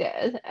they need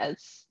it,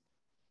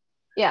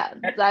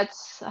 that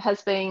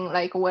has been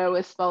like where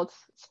we both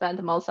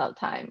spend most of the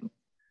time.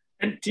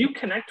 And do you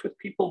connect with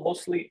people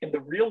mostly in the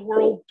real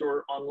world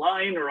or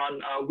online or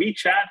on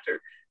WeChat, or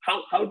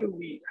how do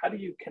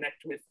you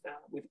connect with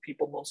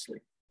people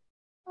mostly?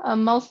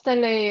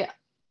 Mostly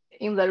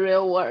in the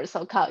real world,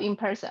 so called in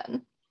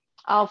person,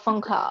 or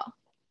phone call.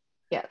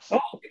 Yes.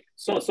 Oh, okay.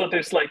 So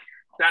there's like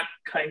that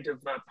kind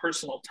of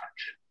personal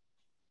touch.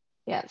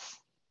 Yes.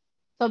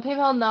 So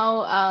people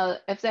know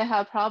if they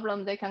have a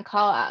problem, they can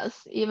call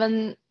us,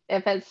 even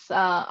if it's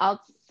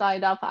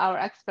outside of our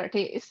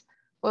expertise.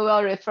 We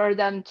will refer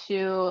them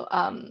to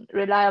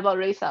reliable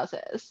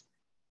resources.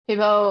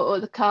 People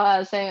would call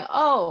us saying,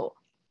 oh,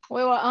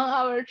 we were on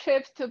our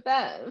trip to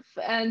Banff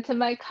and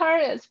my car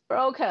is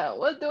broken.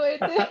 What do we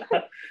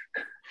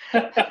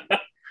do?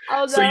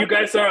 So you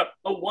guys are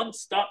a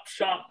one-stop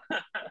shop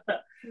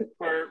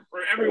for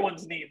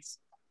everyone's needs.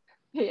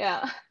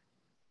 Yeah.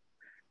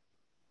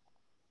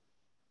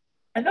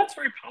 And that's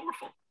very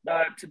powerful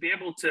to be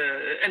able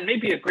to, and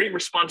maybe a great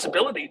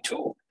responsibility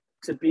too,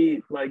 to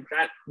be like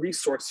that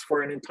resource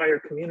for an entire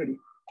community.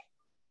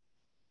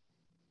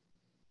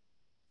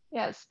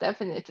 Yes,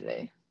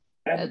 definitely.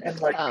 And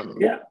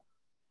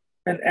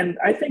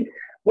I think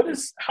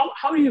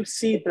how do you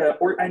see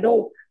I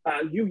know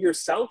you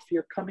yourself,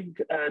 you're coming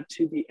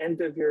to the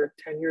end of your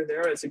tenure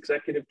there as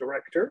executive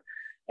director,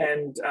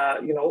 and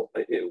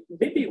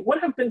maybe what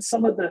have been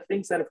some of the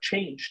things that have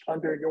changed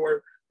under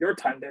your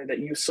time there that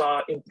you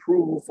saw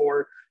improve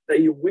or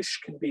that you wish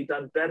can be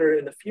done better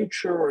in the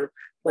future? Or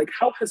like,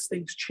 how has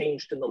things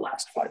changed in the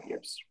last 5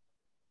 years?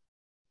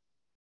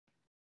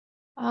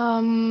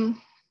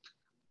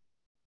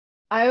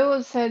 I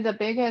would say the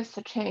biggest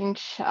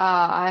change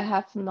I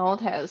have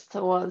noticed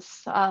was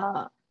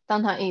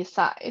downtown east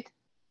side,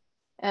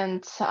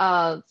 and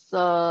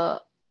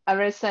the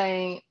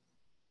everything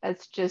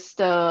is just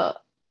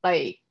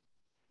like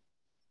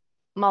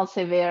more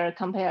severe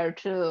compared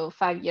to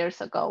 5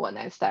 years ago when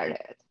I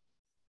started.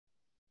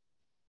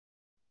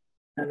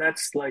 And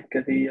that's like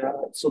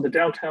so the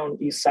downtown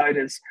east side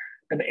is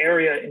an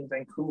area in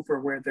Vancouver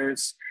where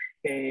there's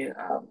a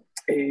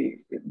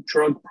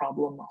drug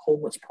problem, a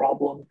homeless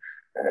problem,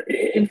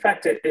 in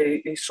fact,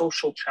 a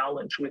social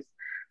challenge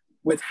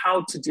with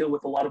how to deal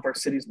with a lot of our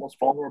city's most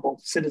vulnerable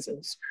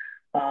citizens.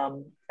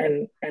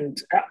 And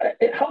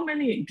how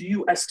many do you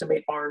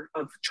estimate are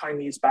of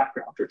Chinese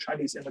background or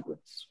Chinese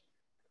immigrants?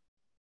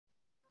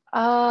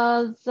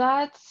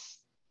 That's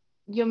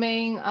You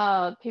mean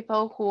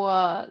people who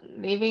are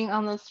living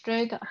on the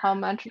street? How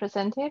much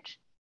percentage?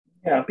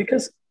 Yeah,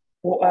 because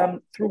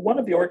through one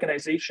of the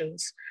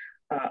organizations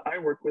I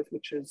work with,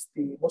 which is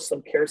the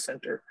Muslim Care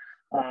Center,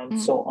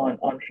 so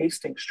on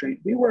Hastings Street,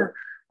 we were,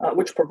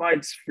 which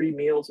provides free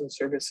meals and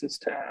services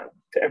to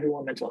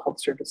everyone, mental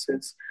health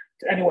services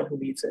to anyone who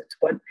needs it.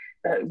 But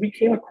we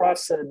came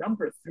across a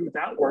number through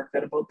that work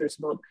that there's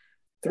about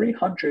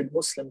 300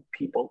 Muslim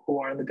people who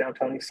are on the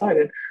downtown east side.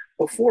 And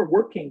before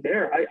working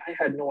there, I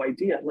had no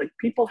idea. Like,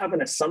 people have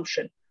an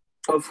assumption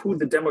of who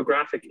the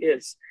demographic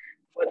is,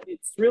 but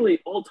it's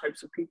really all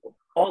types of people,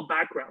 all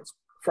backgrounds,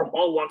 from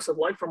all walks of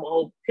life, from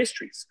all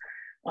histories.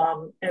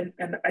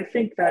 And I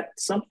think that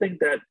something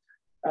that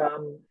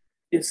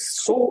is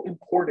so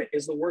important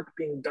is the work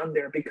being done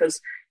there, because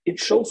it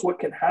shows what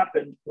can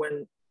happen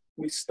when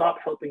we stop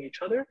helping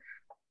each other,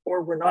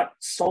 or we're not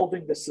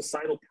solving the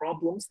societal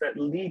problems that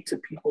lead to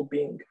people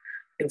being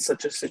in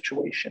such a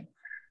situation.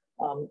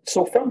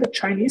 So from the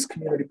Chinese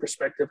community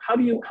perspective, how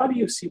do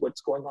you see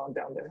what's going on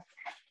down there?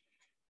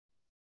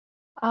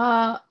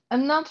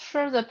 I'm not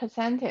sure the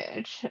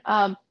percentage,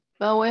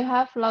 but we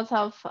have lots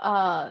of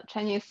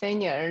Chinese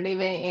seniors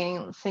living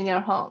in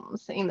senior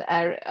homes in the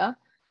area.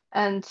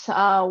 And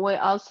we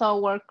also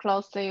work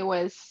closely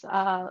with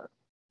Downtown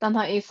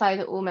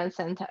Eastside Women's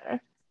Center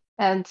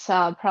and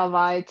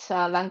provide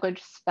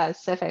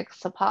language-specific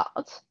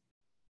support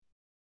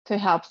to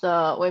help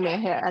the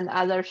women here and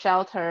other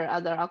shelter,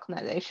 other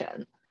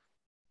organizations.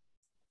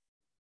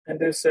 And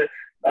there's a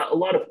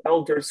lot of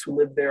elders who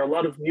live there, a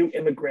lot of new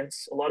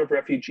immigrants, a lot of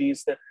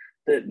refugees.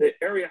 The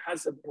area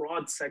has a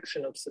broad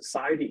section of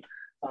society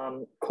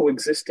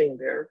coexisting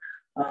there.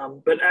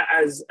 But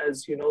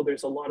as you know,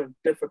 there's a lot of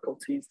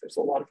difficulties, there's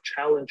a lot of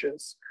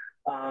challenges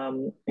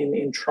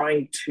in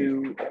trying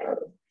to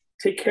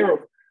take care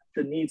of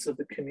the needs of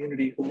the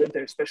community who live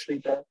there, especially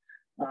the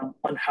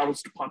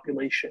unhoused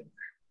population,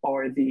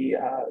 or the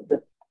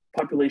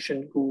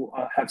population who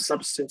have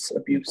substance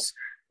abuse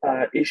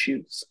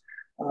issues.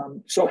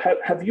 So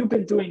have you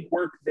been doing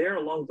work there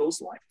along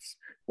those lines,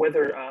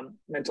 whether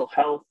mental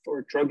health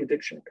or drug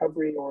addiction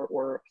recovery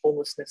or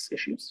homelessness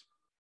issues?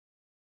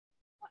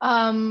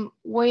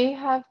 We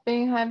have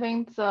been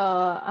having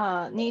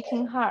the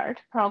Knitting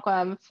Heart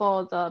program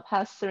for the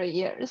past 3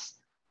 years.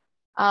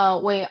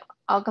 We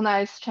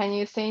organize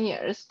Chinese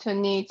seniors to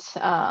knit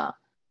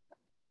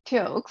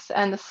toques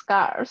and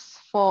scarves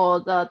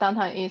for the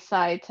downtown east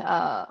side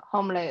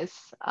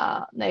homeless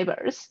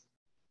neighbors.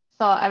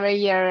 So every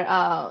year,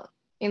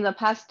 in the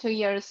past 2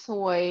 years,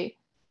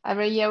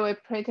 every year we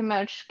pretty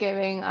much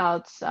giving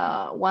out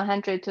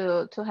 100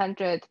 to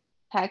 200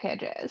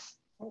 packages.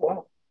 Oh,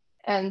 wow.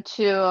 And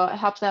to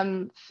help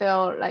them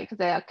feel like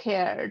they are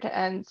cared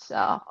and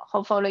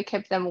hopefully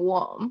keep them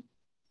warm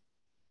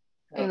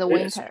in the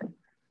winter.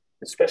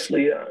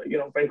 Especially,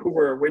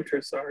 Vancouver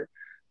winters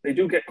they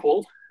do get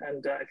cold.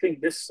 And I think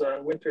this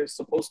winter is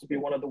supposed to be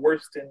one of the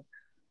worst in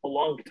a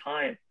long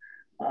time.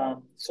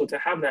 So to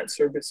have that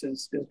service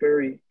is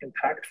very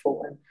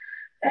impactful.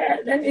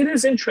 And it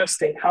is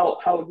interesting how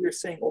you're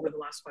saying over the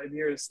last 5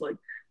 years, like,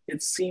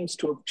 it seems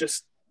to have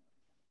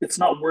it's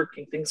not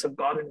working. Things have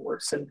gotten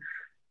worse. And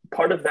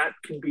part of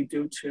that can be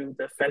due to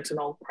the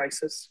fentanyl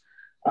crisis,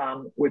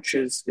 which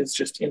is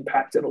just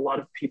impacted a lot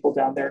of people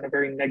down there in a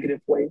very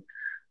negative way.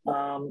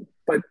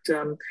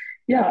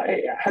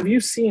 Have you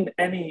seen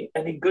any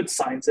good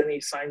signs,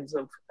 any signs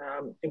of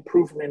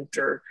improvement,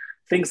 or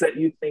things that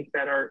you think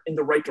that are in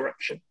the right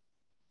direction?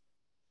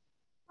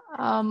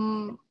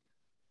 I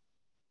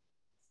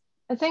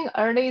think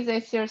early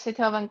this year,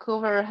 City of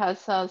Vancouver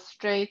has a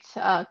street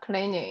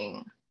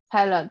cleaning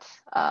pilot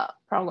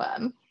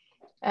program.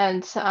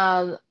 And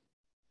I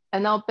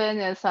know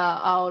business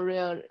all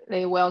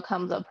really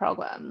welcome the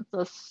program.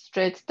 The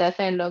streets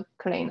definitely look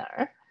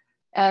cleaner.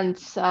 And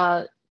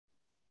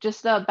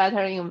just a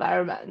better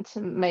environment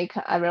make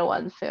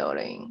everyone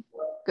feeling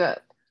good.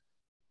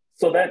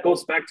 So that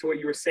goes back to what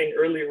you were saying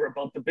earlier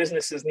about the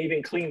businesses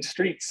needing clean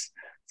streets,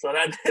 so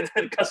that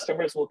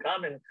customers will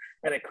come and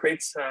it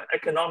creates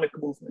economic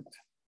movement.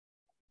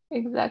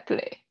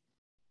 Exactly.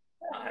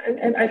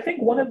 And I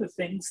think one of the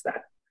things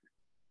that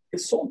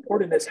is so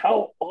important is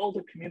how all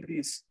the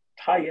communities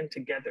tie in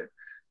together.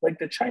 Like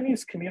the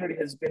Chinese community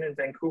has been in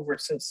Vancouver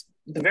since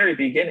the very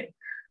beginning.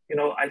 You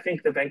know, I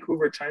think the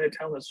Vancouver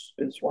Chinatown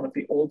is one of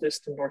the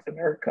oldest in North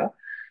America,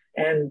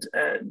 and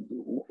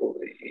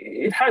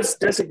it has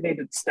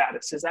designated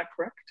status. Is that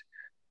correct?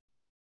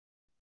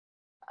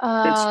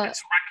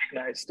 It's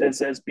recognized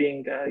as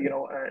being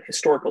a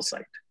historical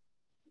site.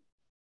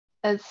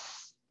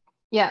 It's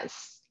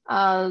yes.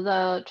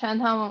 The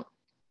Chinatown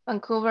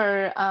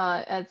Vancouver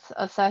is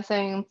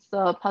assessing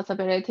the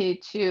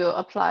possibility to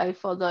apply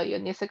for the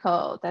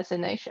UNESCO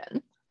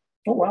designation.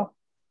 Oh wow!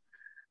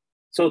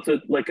 So it's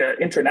like an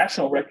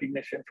international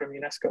recognition from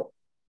UNESCO.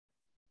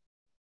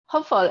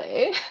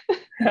 Hopefully,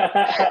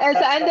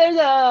 it's under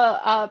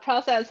the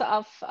process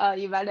of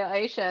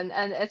evaluation,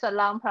 and it's a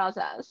long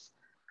process.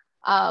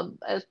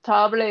 It's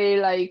probably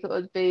like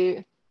would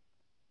be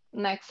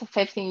next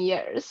 15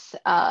 years.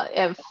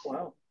 If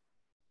wow.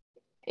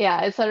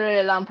 Yeah, it's a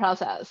really long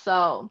process.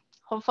 So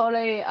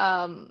hopefully,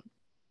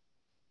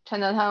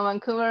 Chinatown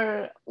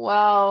Vancouver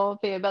will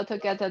be able to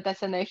get a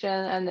destination,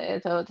 and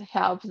it would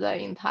help the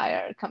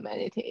entire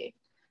community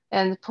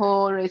and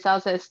pull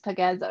resources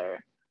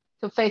together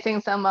to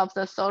facing some of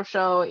the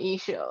social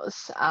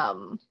issues.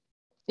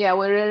 Yeah,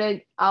 we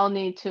really all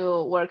need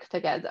to work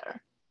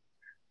together.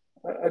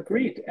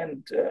 Agreed.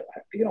 And,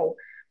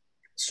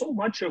 so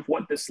much of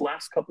what this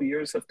last couple of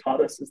years have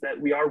taught us is that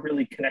we are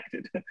really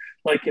connected.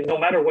 Like, no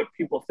matter what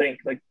people think,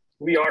 like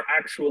we are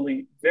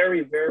actually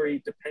very, very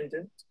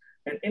dependent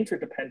and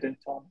interdependent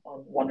on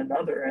one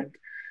another.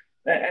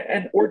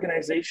 And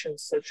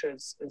organizations such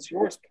as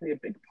yours play a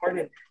big part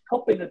in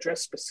helping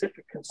address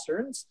specific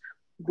concerns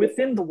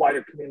within the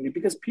wider community,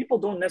 because people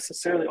don't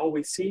necessarily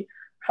always see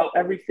how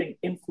everything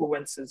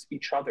influences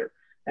each other.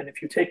 And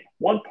if you take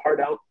one part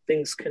out,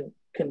 things can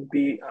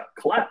be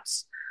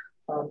collapse.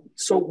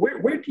 So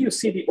where do you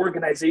see the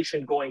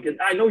organization going? And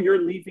I know you're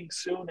leaving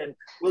soon, and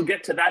we'll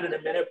get to that in a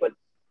minute, but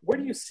where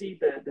do you see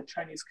the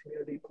Chinese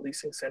Community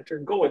Policing Center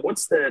going?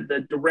 What's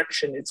the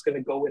direction it's going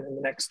to go in the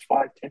next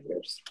 5-10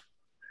 years?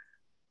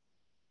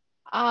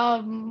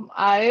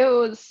 I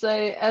would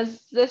say,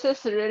 as this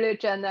is really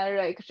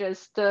generic,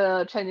 just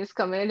the Chinese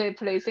Community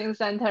Policing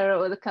Center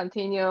would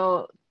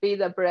continue be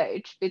the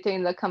bridge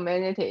between the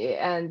community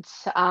and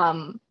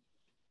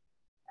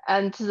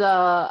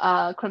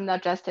the criminal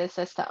justice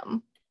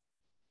system.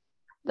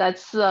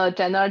 That's the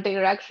general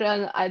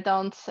direction. I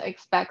don't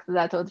expect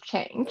that would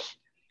change.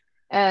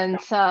 And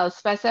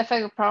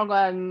specific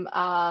program,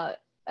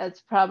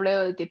 it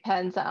probably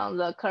depends on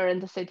the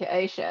current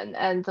situation.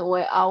 And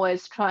we're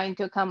always trying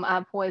to come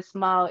up with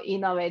more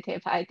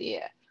innovative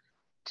idea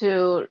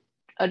to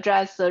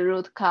address the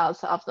root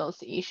cause of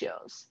those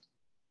issues.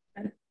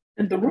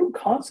 And the root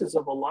causes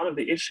of a lot of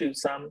the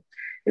issues,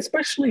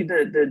 especially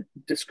the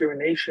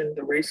discrimination,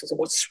 the racism,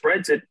 what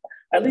spreads it,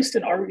 at least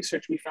in our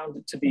research, we found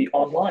it to be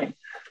online.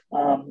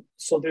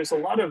 So there's a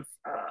lot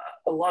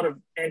of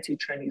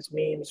anti-Chinese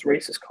memes,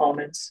 racist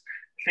comments,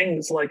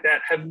 things like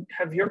that.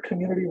 Have your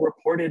community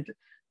reported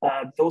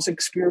those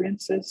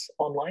experiences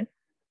online?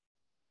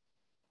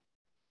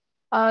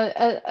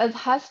 It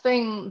has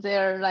been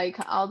there like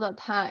all the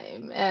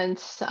time,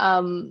 and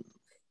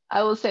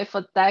I would say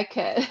for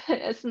decades.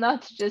 It's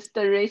not just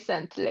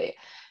recently.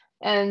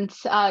 And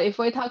if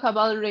we talk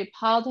about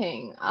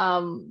reporting,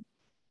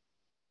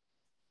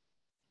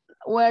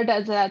 where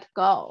does that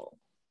go?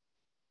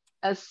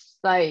 It's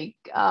like,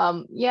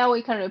 yeah,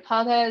 we can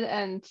report it,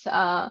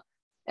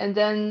 and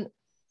then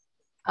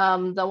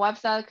the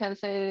website can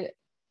say,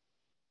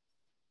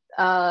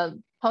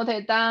 put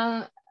it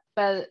down.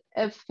 But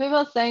if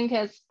people think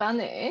it's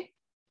funny,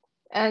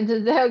 and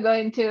they're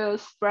going to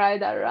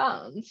spread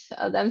around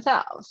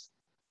themselves.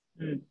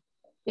 Mm.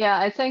 Yeah,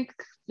 I think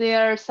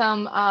there are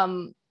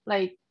some,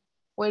 like,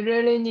 we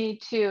really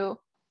need to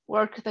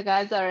work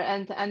together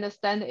and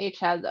understand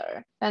each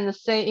other and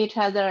see each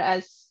other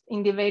as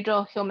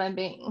individual human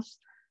beings,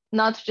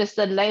 not just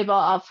a label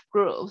of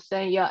groups,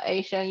 and you're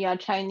Asian, you're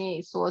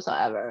Chinese,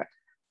 whatsoever.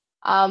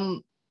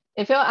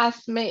 If you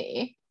ask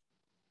me,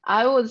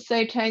 I would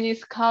say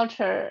Chinese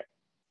culture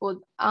would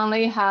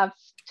only have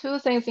two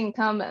things in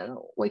common.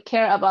 We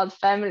care about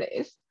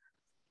families.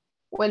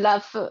 We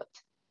love food.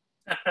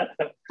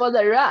 For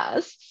the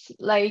rest,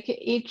 like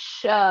each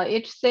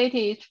city,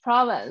 each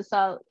province,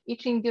 or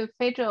each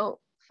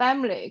individual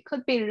family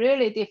could be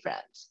really different.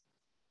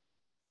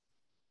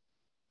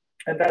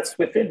 And that's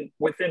within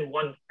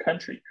one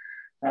country.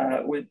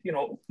 With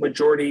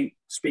majority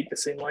speak the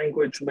same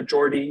language,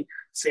 majority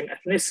same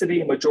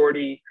ethnicity,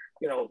 majority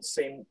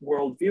same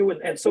worldview,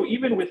 and so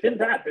even within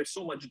that, there's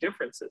so much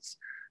differences.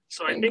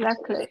 So I think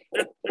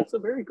that's a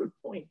very good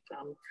point,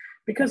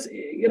 because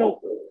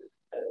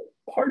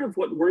part of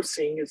what we're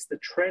seeing is the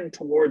trend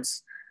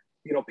towards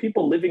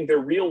people living their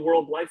real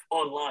world life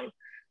online.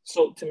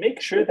 So to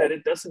make sure that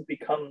it doesn't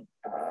become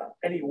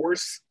any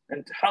worse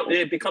and how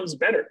it becomes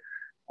better,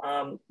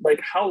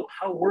 like how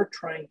we're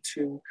trying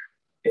to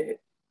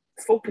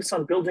focus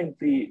on building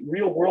the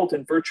real world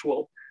and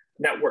virtual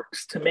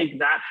networks to make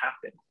that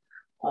happen,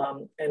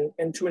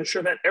 and to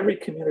ensure that every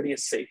community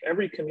is safe,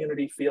 every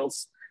community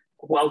feels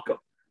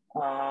welcome,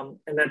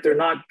 and that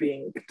they're not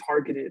being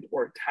targeted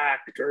or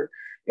attacked. Or,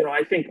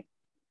 I think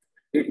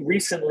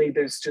recently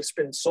there's just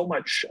been so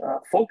much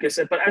focus,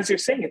 but as you're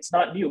saying, it's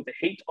not new. The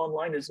hate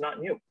online is not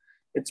new.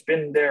 It's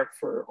been there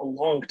for a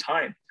long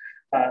time,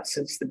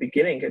 since the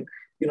beginning. And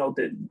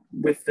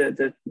with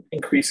the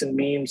increase in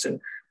memes, and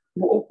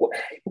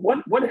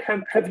what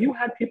have you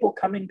had people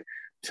coming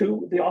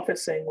to the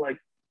office saying, like,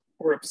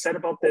 we're upset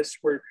about this,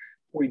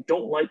 we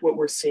don't like what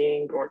we're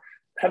seeing? Or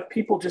have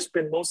people just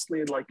been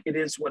mostly like, it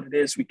is what it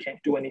is, we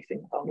can't do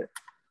anything about it?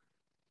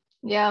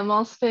 Yeah,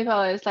 most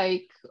people is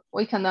like,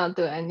 we cannot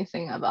do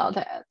anything about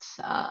it.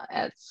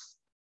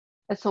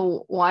 It's a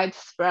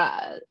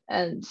widespread,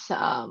 and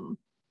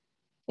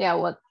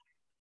yeah,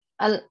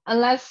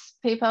 unless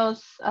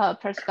people's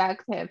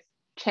perspective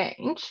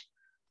change,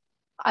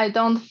 I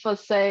don't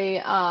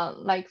foresee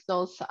like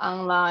those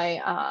online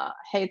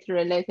hate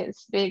related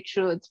speech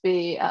would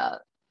be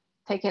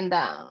taken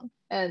down,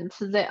 and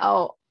they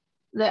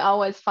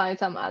always find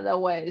some other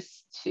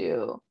ways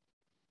to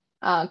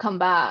come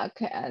back.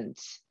 And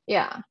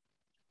yeah.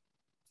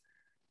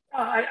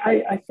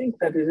 I think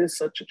that it is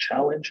such a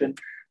challenge, and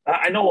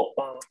I know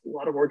a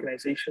lot of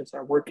organizations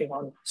are working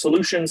on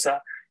solutions.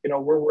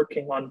 We're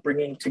working on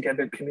bringing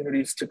together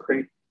communities to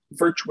create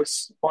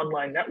virtuous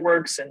online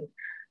networks and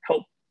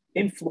help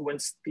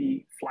influence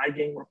the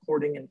flagging,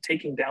 reporting, and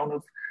taking down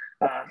of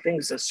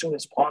things as soon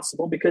as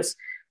possible, because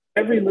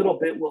every little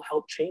bit will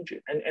help change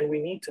it. And we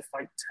need to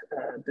fight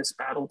this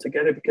battle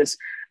together, because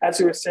as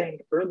you were saying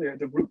earlier,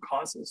 the root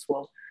causes,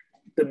 well,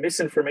 the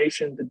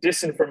misinformation, the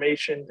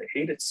disinformation, the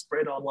hate is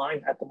spread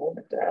online at the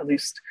moment. At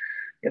least,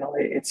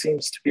 it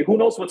seems to be. Who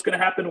knows what's going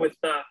to happen with,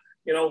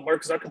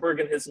 Mark Zuckerberg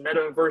and his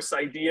metaverse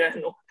idea,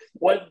 and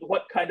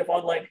what kind of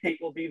online hate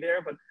will be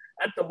there. But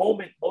at the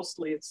moment,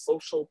 mostly it's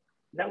social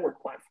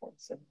network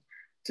platforms. And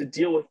to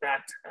deal with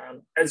that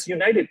as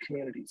united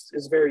communities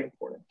is very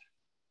important.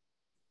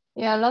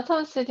 Yeah, lots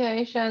of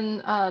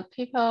situation,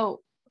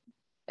 people,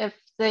 if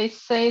they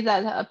say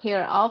that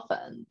appear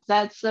often,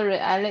 that's the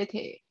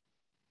reality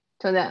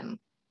to them.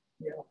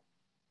 Yeah.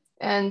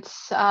 And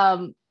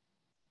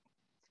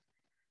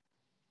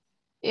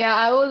yeah,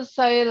 I would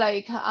say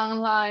like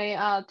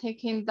online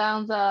taking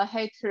down the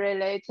hate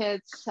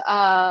related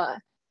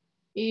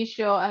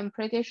issue, I'm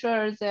pretty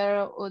sure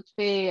there would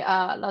be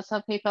lots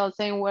of people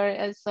saying, where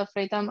is the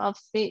freedom of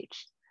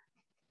speech?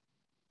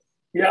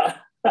 Yeah.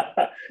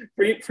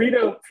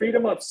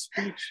 freedom of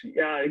speech.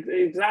 Yeah,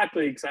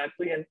 exactly.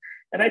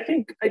 And I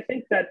think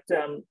that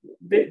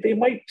they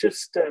might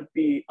just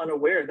be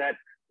unaware that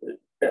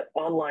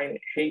online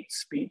hate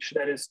speech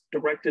that is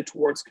directed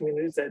towards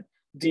communities, that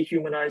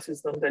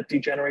dehumanizes them, that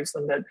degenerates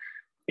them, that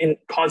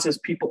causes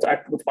people to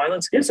act with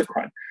violence, is a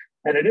crime.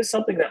 And it is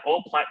something that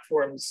all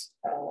platforms,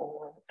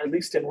 at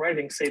least in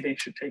writing, say they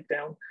should take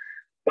down.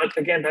 But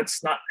again,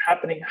 that's not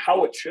happening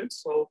how it should.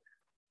 So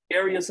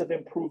areas of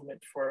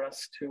improvement for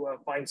us to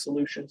find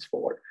solutions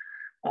for.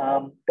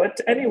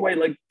 But anyway,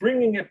 like,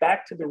 bringing it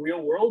back to the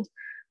real world,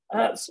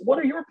 so what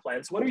are your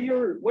plans? What are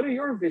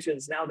your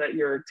visions now that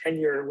your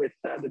tenure with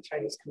the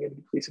Chinese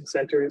Community Policing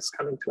Center is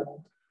coming to an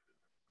end?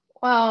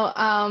 Well,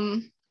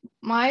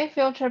 my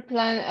future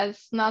plan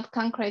is not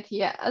concrete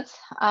yet,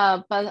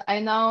 but I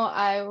know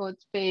I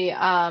would be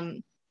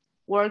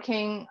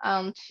working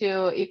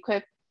to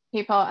equip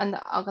people and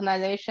the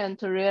organization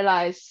to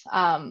realize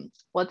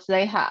what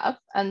they have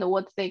and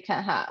what they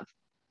can have.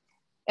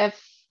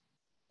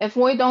 If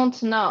we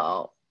don't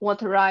know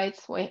what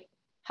rights we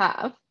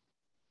have,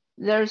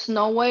 there's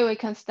no way we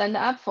can stand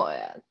up for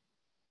it.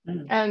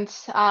 Mm.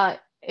 And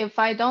if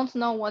I don't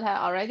know what I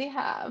already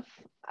have,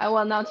 I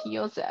will not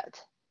use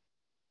it.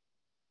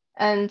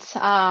 And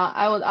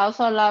I would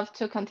also love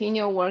to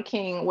continue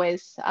working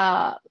with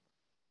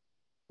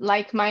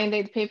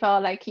like-minded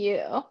people like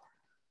you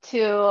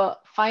to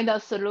find a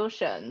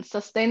solution,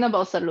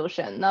 sustainable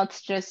solution, not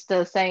just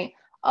saying,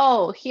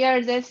 oh,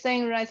 here this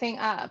thing rising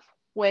up,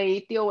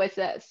 we deal with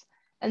this.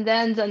 And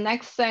then the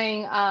next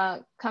thing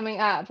coming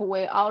up,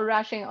 we're all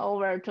rushing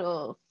over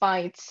to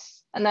find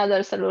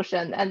another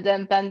solution and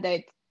then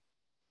band-aid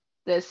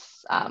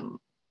this.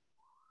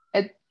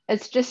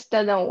 It just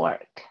doesn't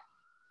work.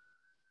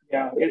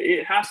 Yeah,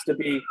 it has to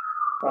be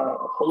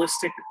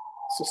holistic,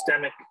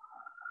 systemic,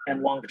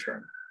 and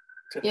long-term.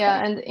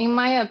 Yeah, and in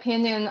my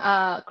opinion,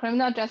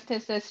 criminal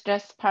justice is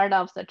just part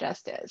of the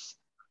justice.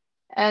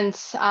 And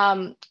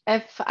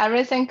if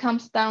everything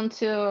comes down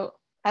to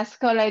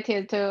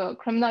escalated to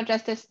criminal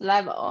justice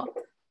level,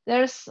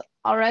 there's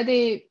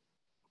already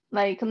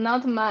like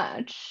not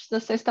much the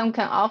system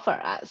can offer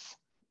us.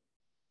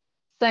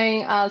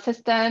 Saying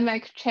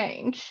systemic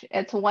change,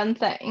 it's one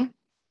thing,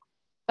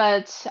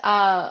 but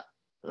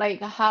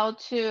like how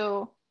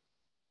to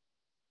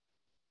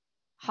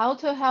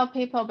help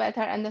people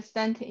better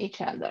understand each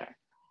other,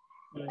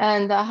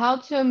 and how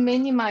to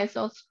minimize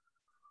those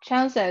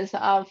chances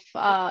of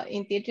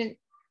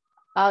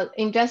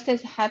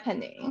injustice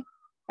happening,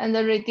 and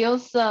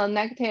reduce the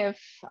negative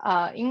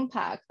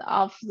impact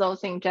of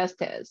those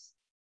injustices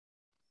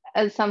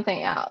is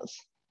something else.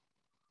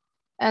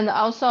 And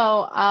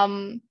also,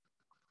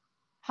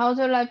 how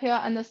to let people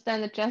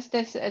understand that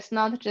justice is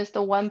not just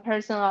one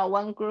person or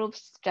one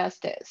group's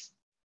justice.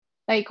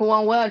 Like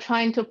when we're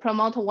trying to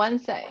promote one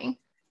thing,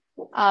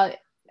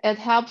 it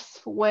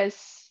helps with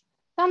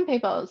some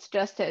people's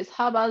justice.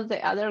 How about the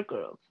other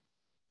group?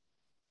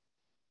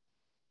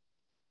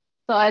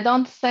 So I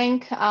don't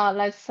think,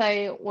 let's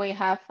say we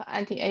have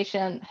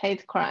anti-Asian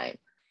hate crime,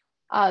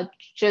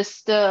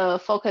 just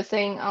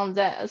focusing on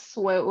this,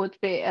 we would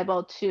be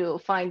able to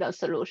find a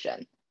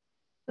solution.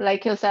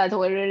 Like you said,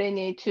 we really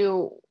need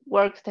to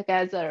work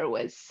together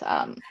with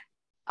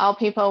all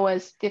people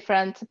with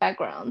different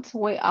backgrounds.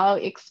 We all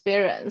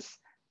experience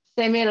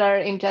similar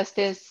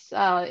injustice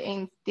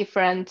in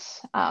different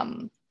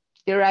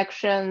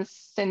directions,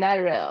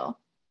 scenario.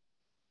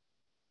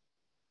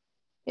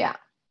 Yeah.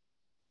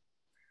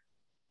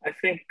 I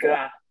think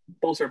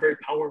those are very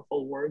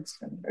powerful words,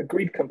 and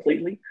agreed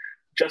completely.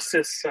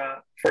 Justice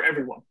for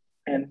everyone,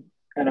 and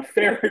a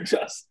fair,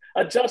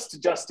 a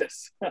just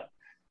justice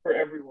for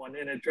everyone,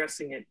 and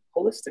addressing it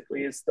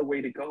holistically is the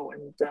way to go.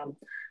 And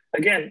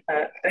again,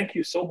 thank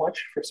you so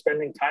much for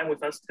spending time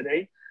with us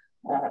today.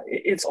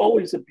 It's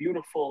always a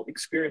beautiful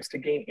experience to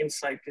gain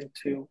insight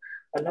into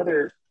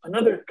another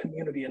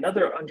community,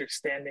 another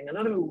understanding,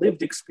 another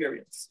lived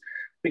experience,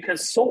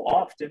 because so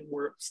often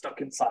we're stuck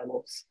in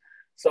silos.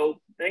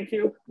 So thank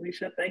you,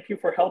 Alicia. Thank you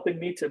for helping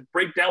me to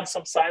break down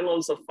some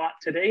silos of thought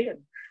today, and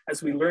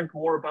as we learned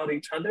more about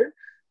each other.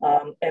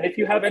 And if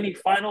you have any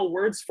final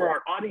words for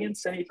our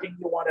audience, anything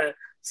you want to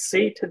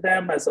say to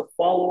them as a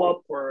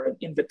follow-up or an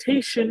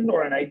invitation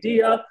or an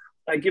idea,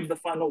 I give the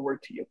final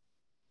word to you.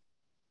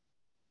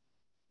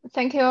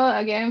 Thank you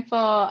again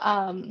for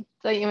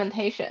the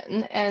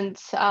invitation, and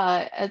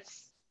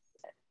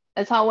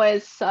it's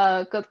always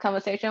a good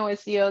conversation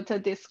with you to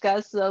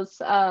discuss those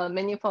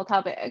meaningful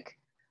topics.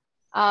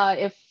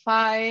 If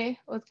I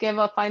would give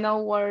a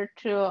final word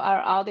to our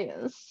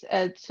audience,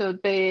 it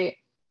would be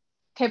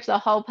keep the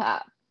hope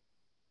up.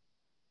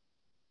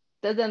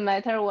 Doesn't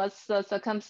matter what's the circumstance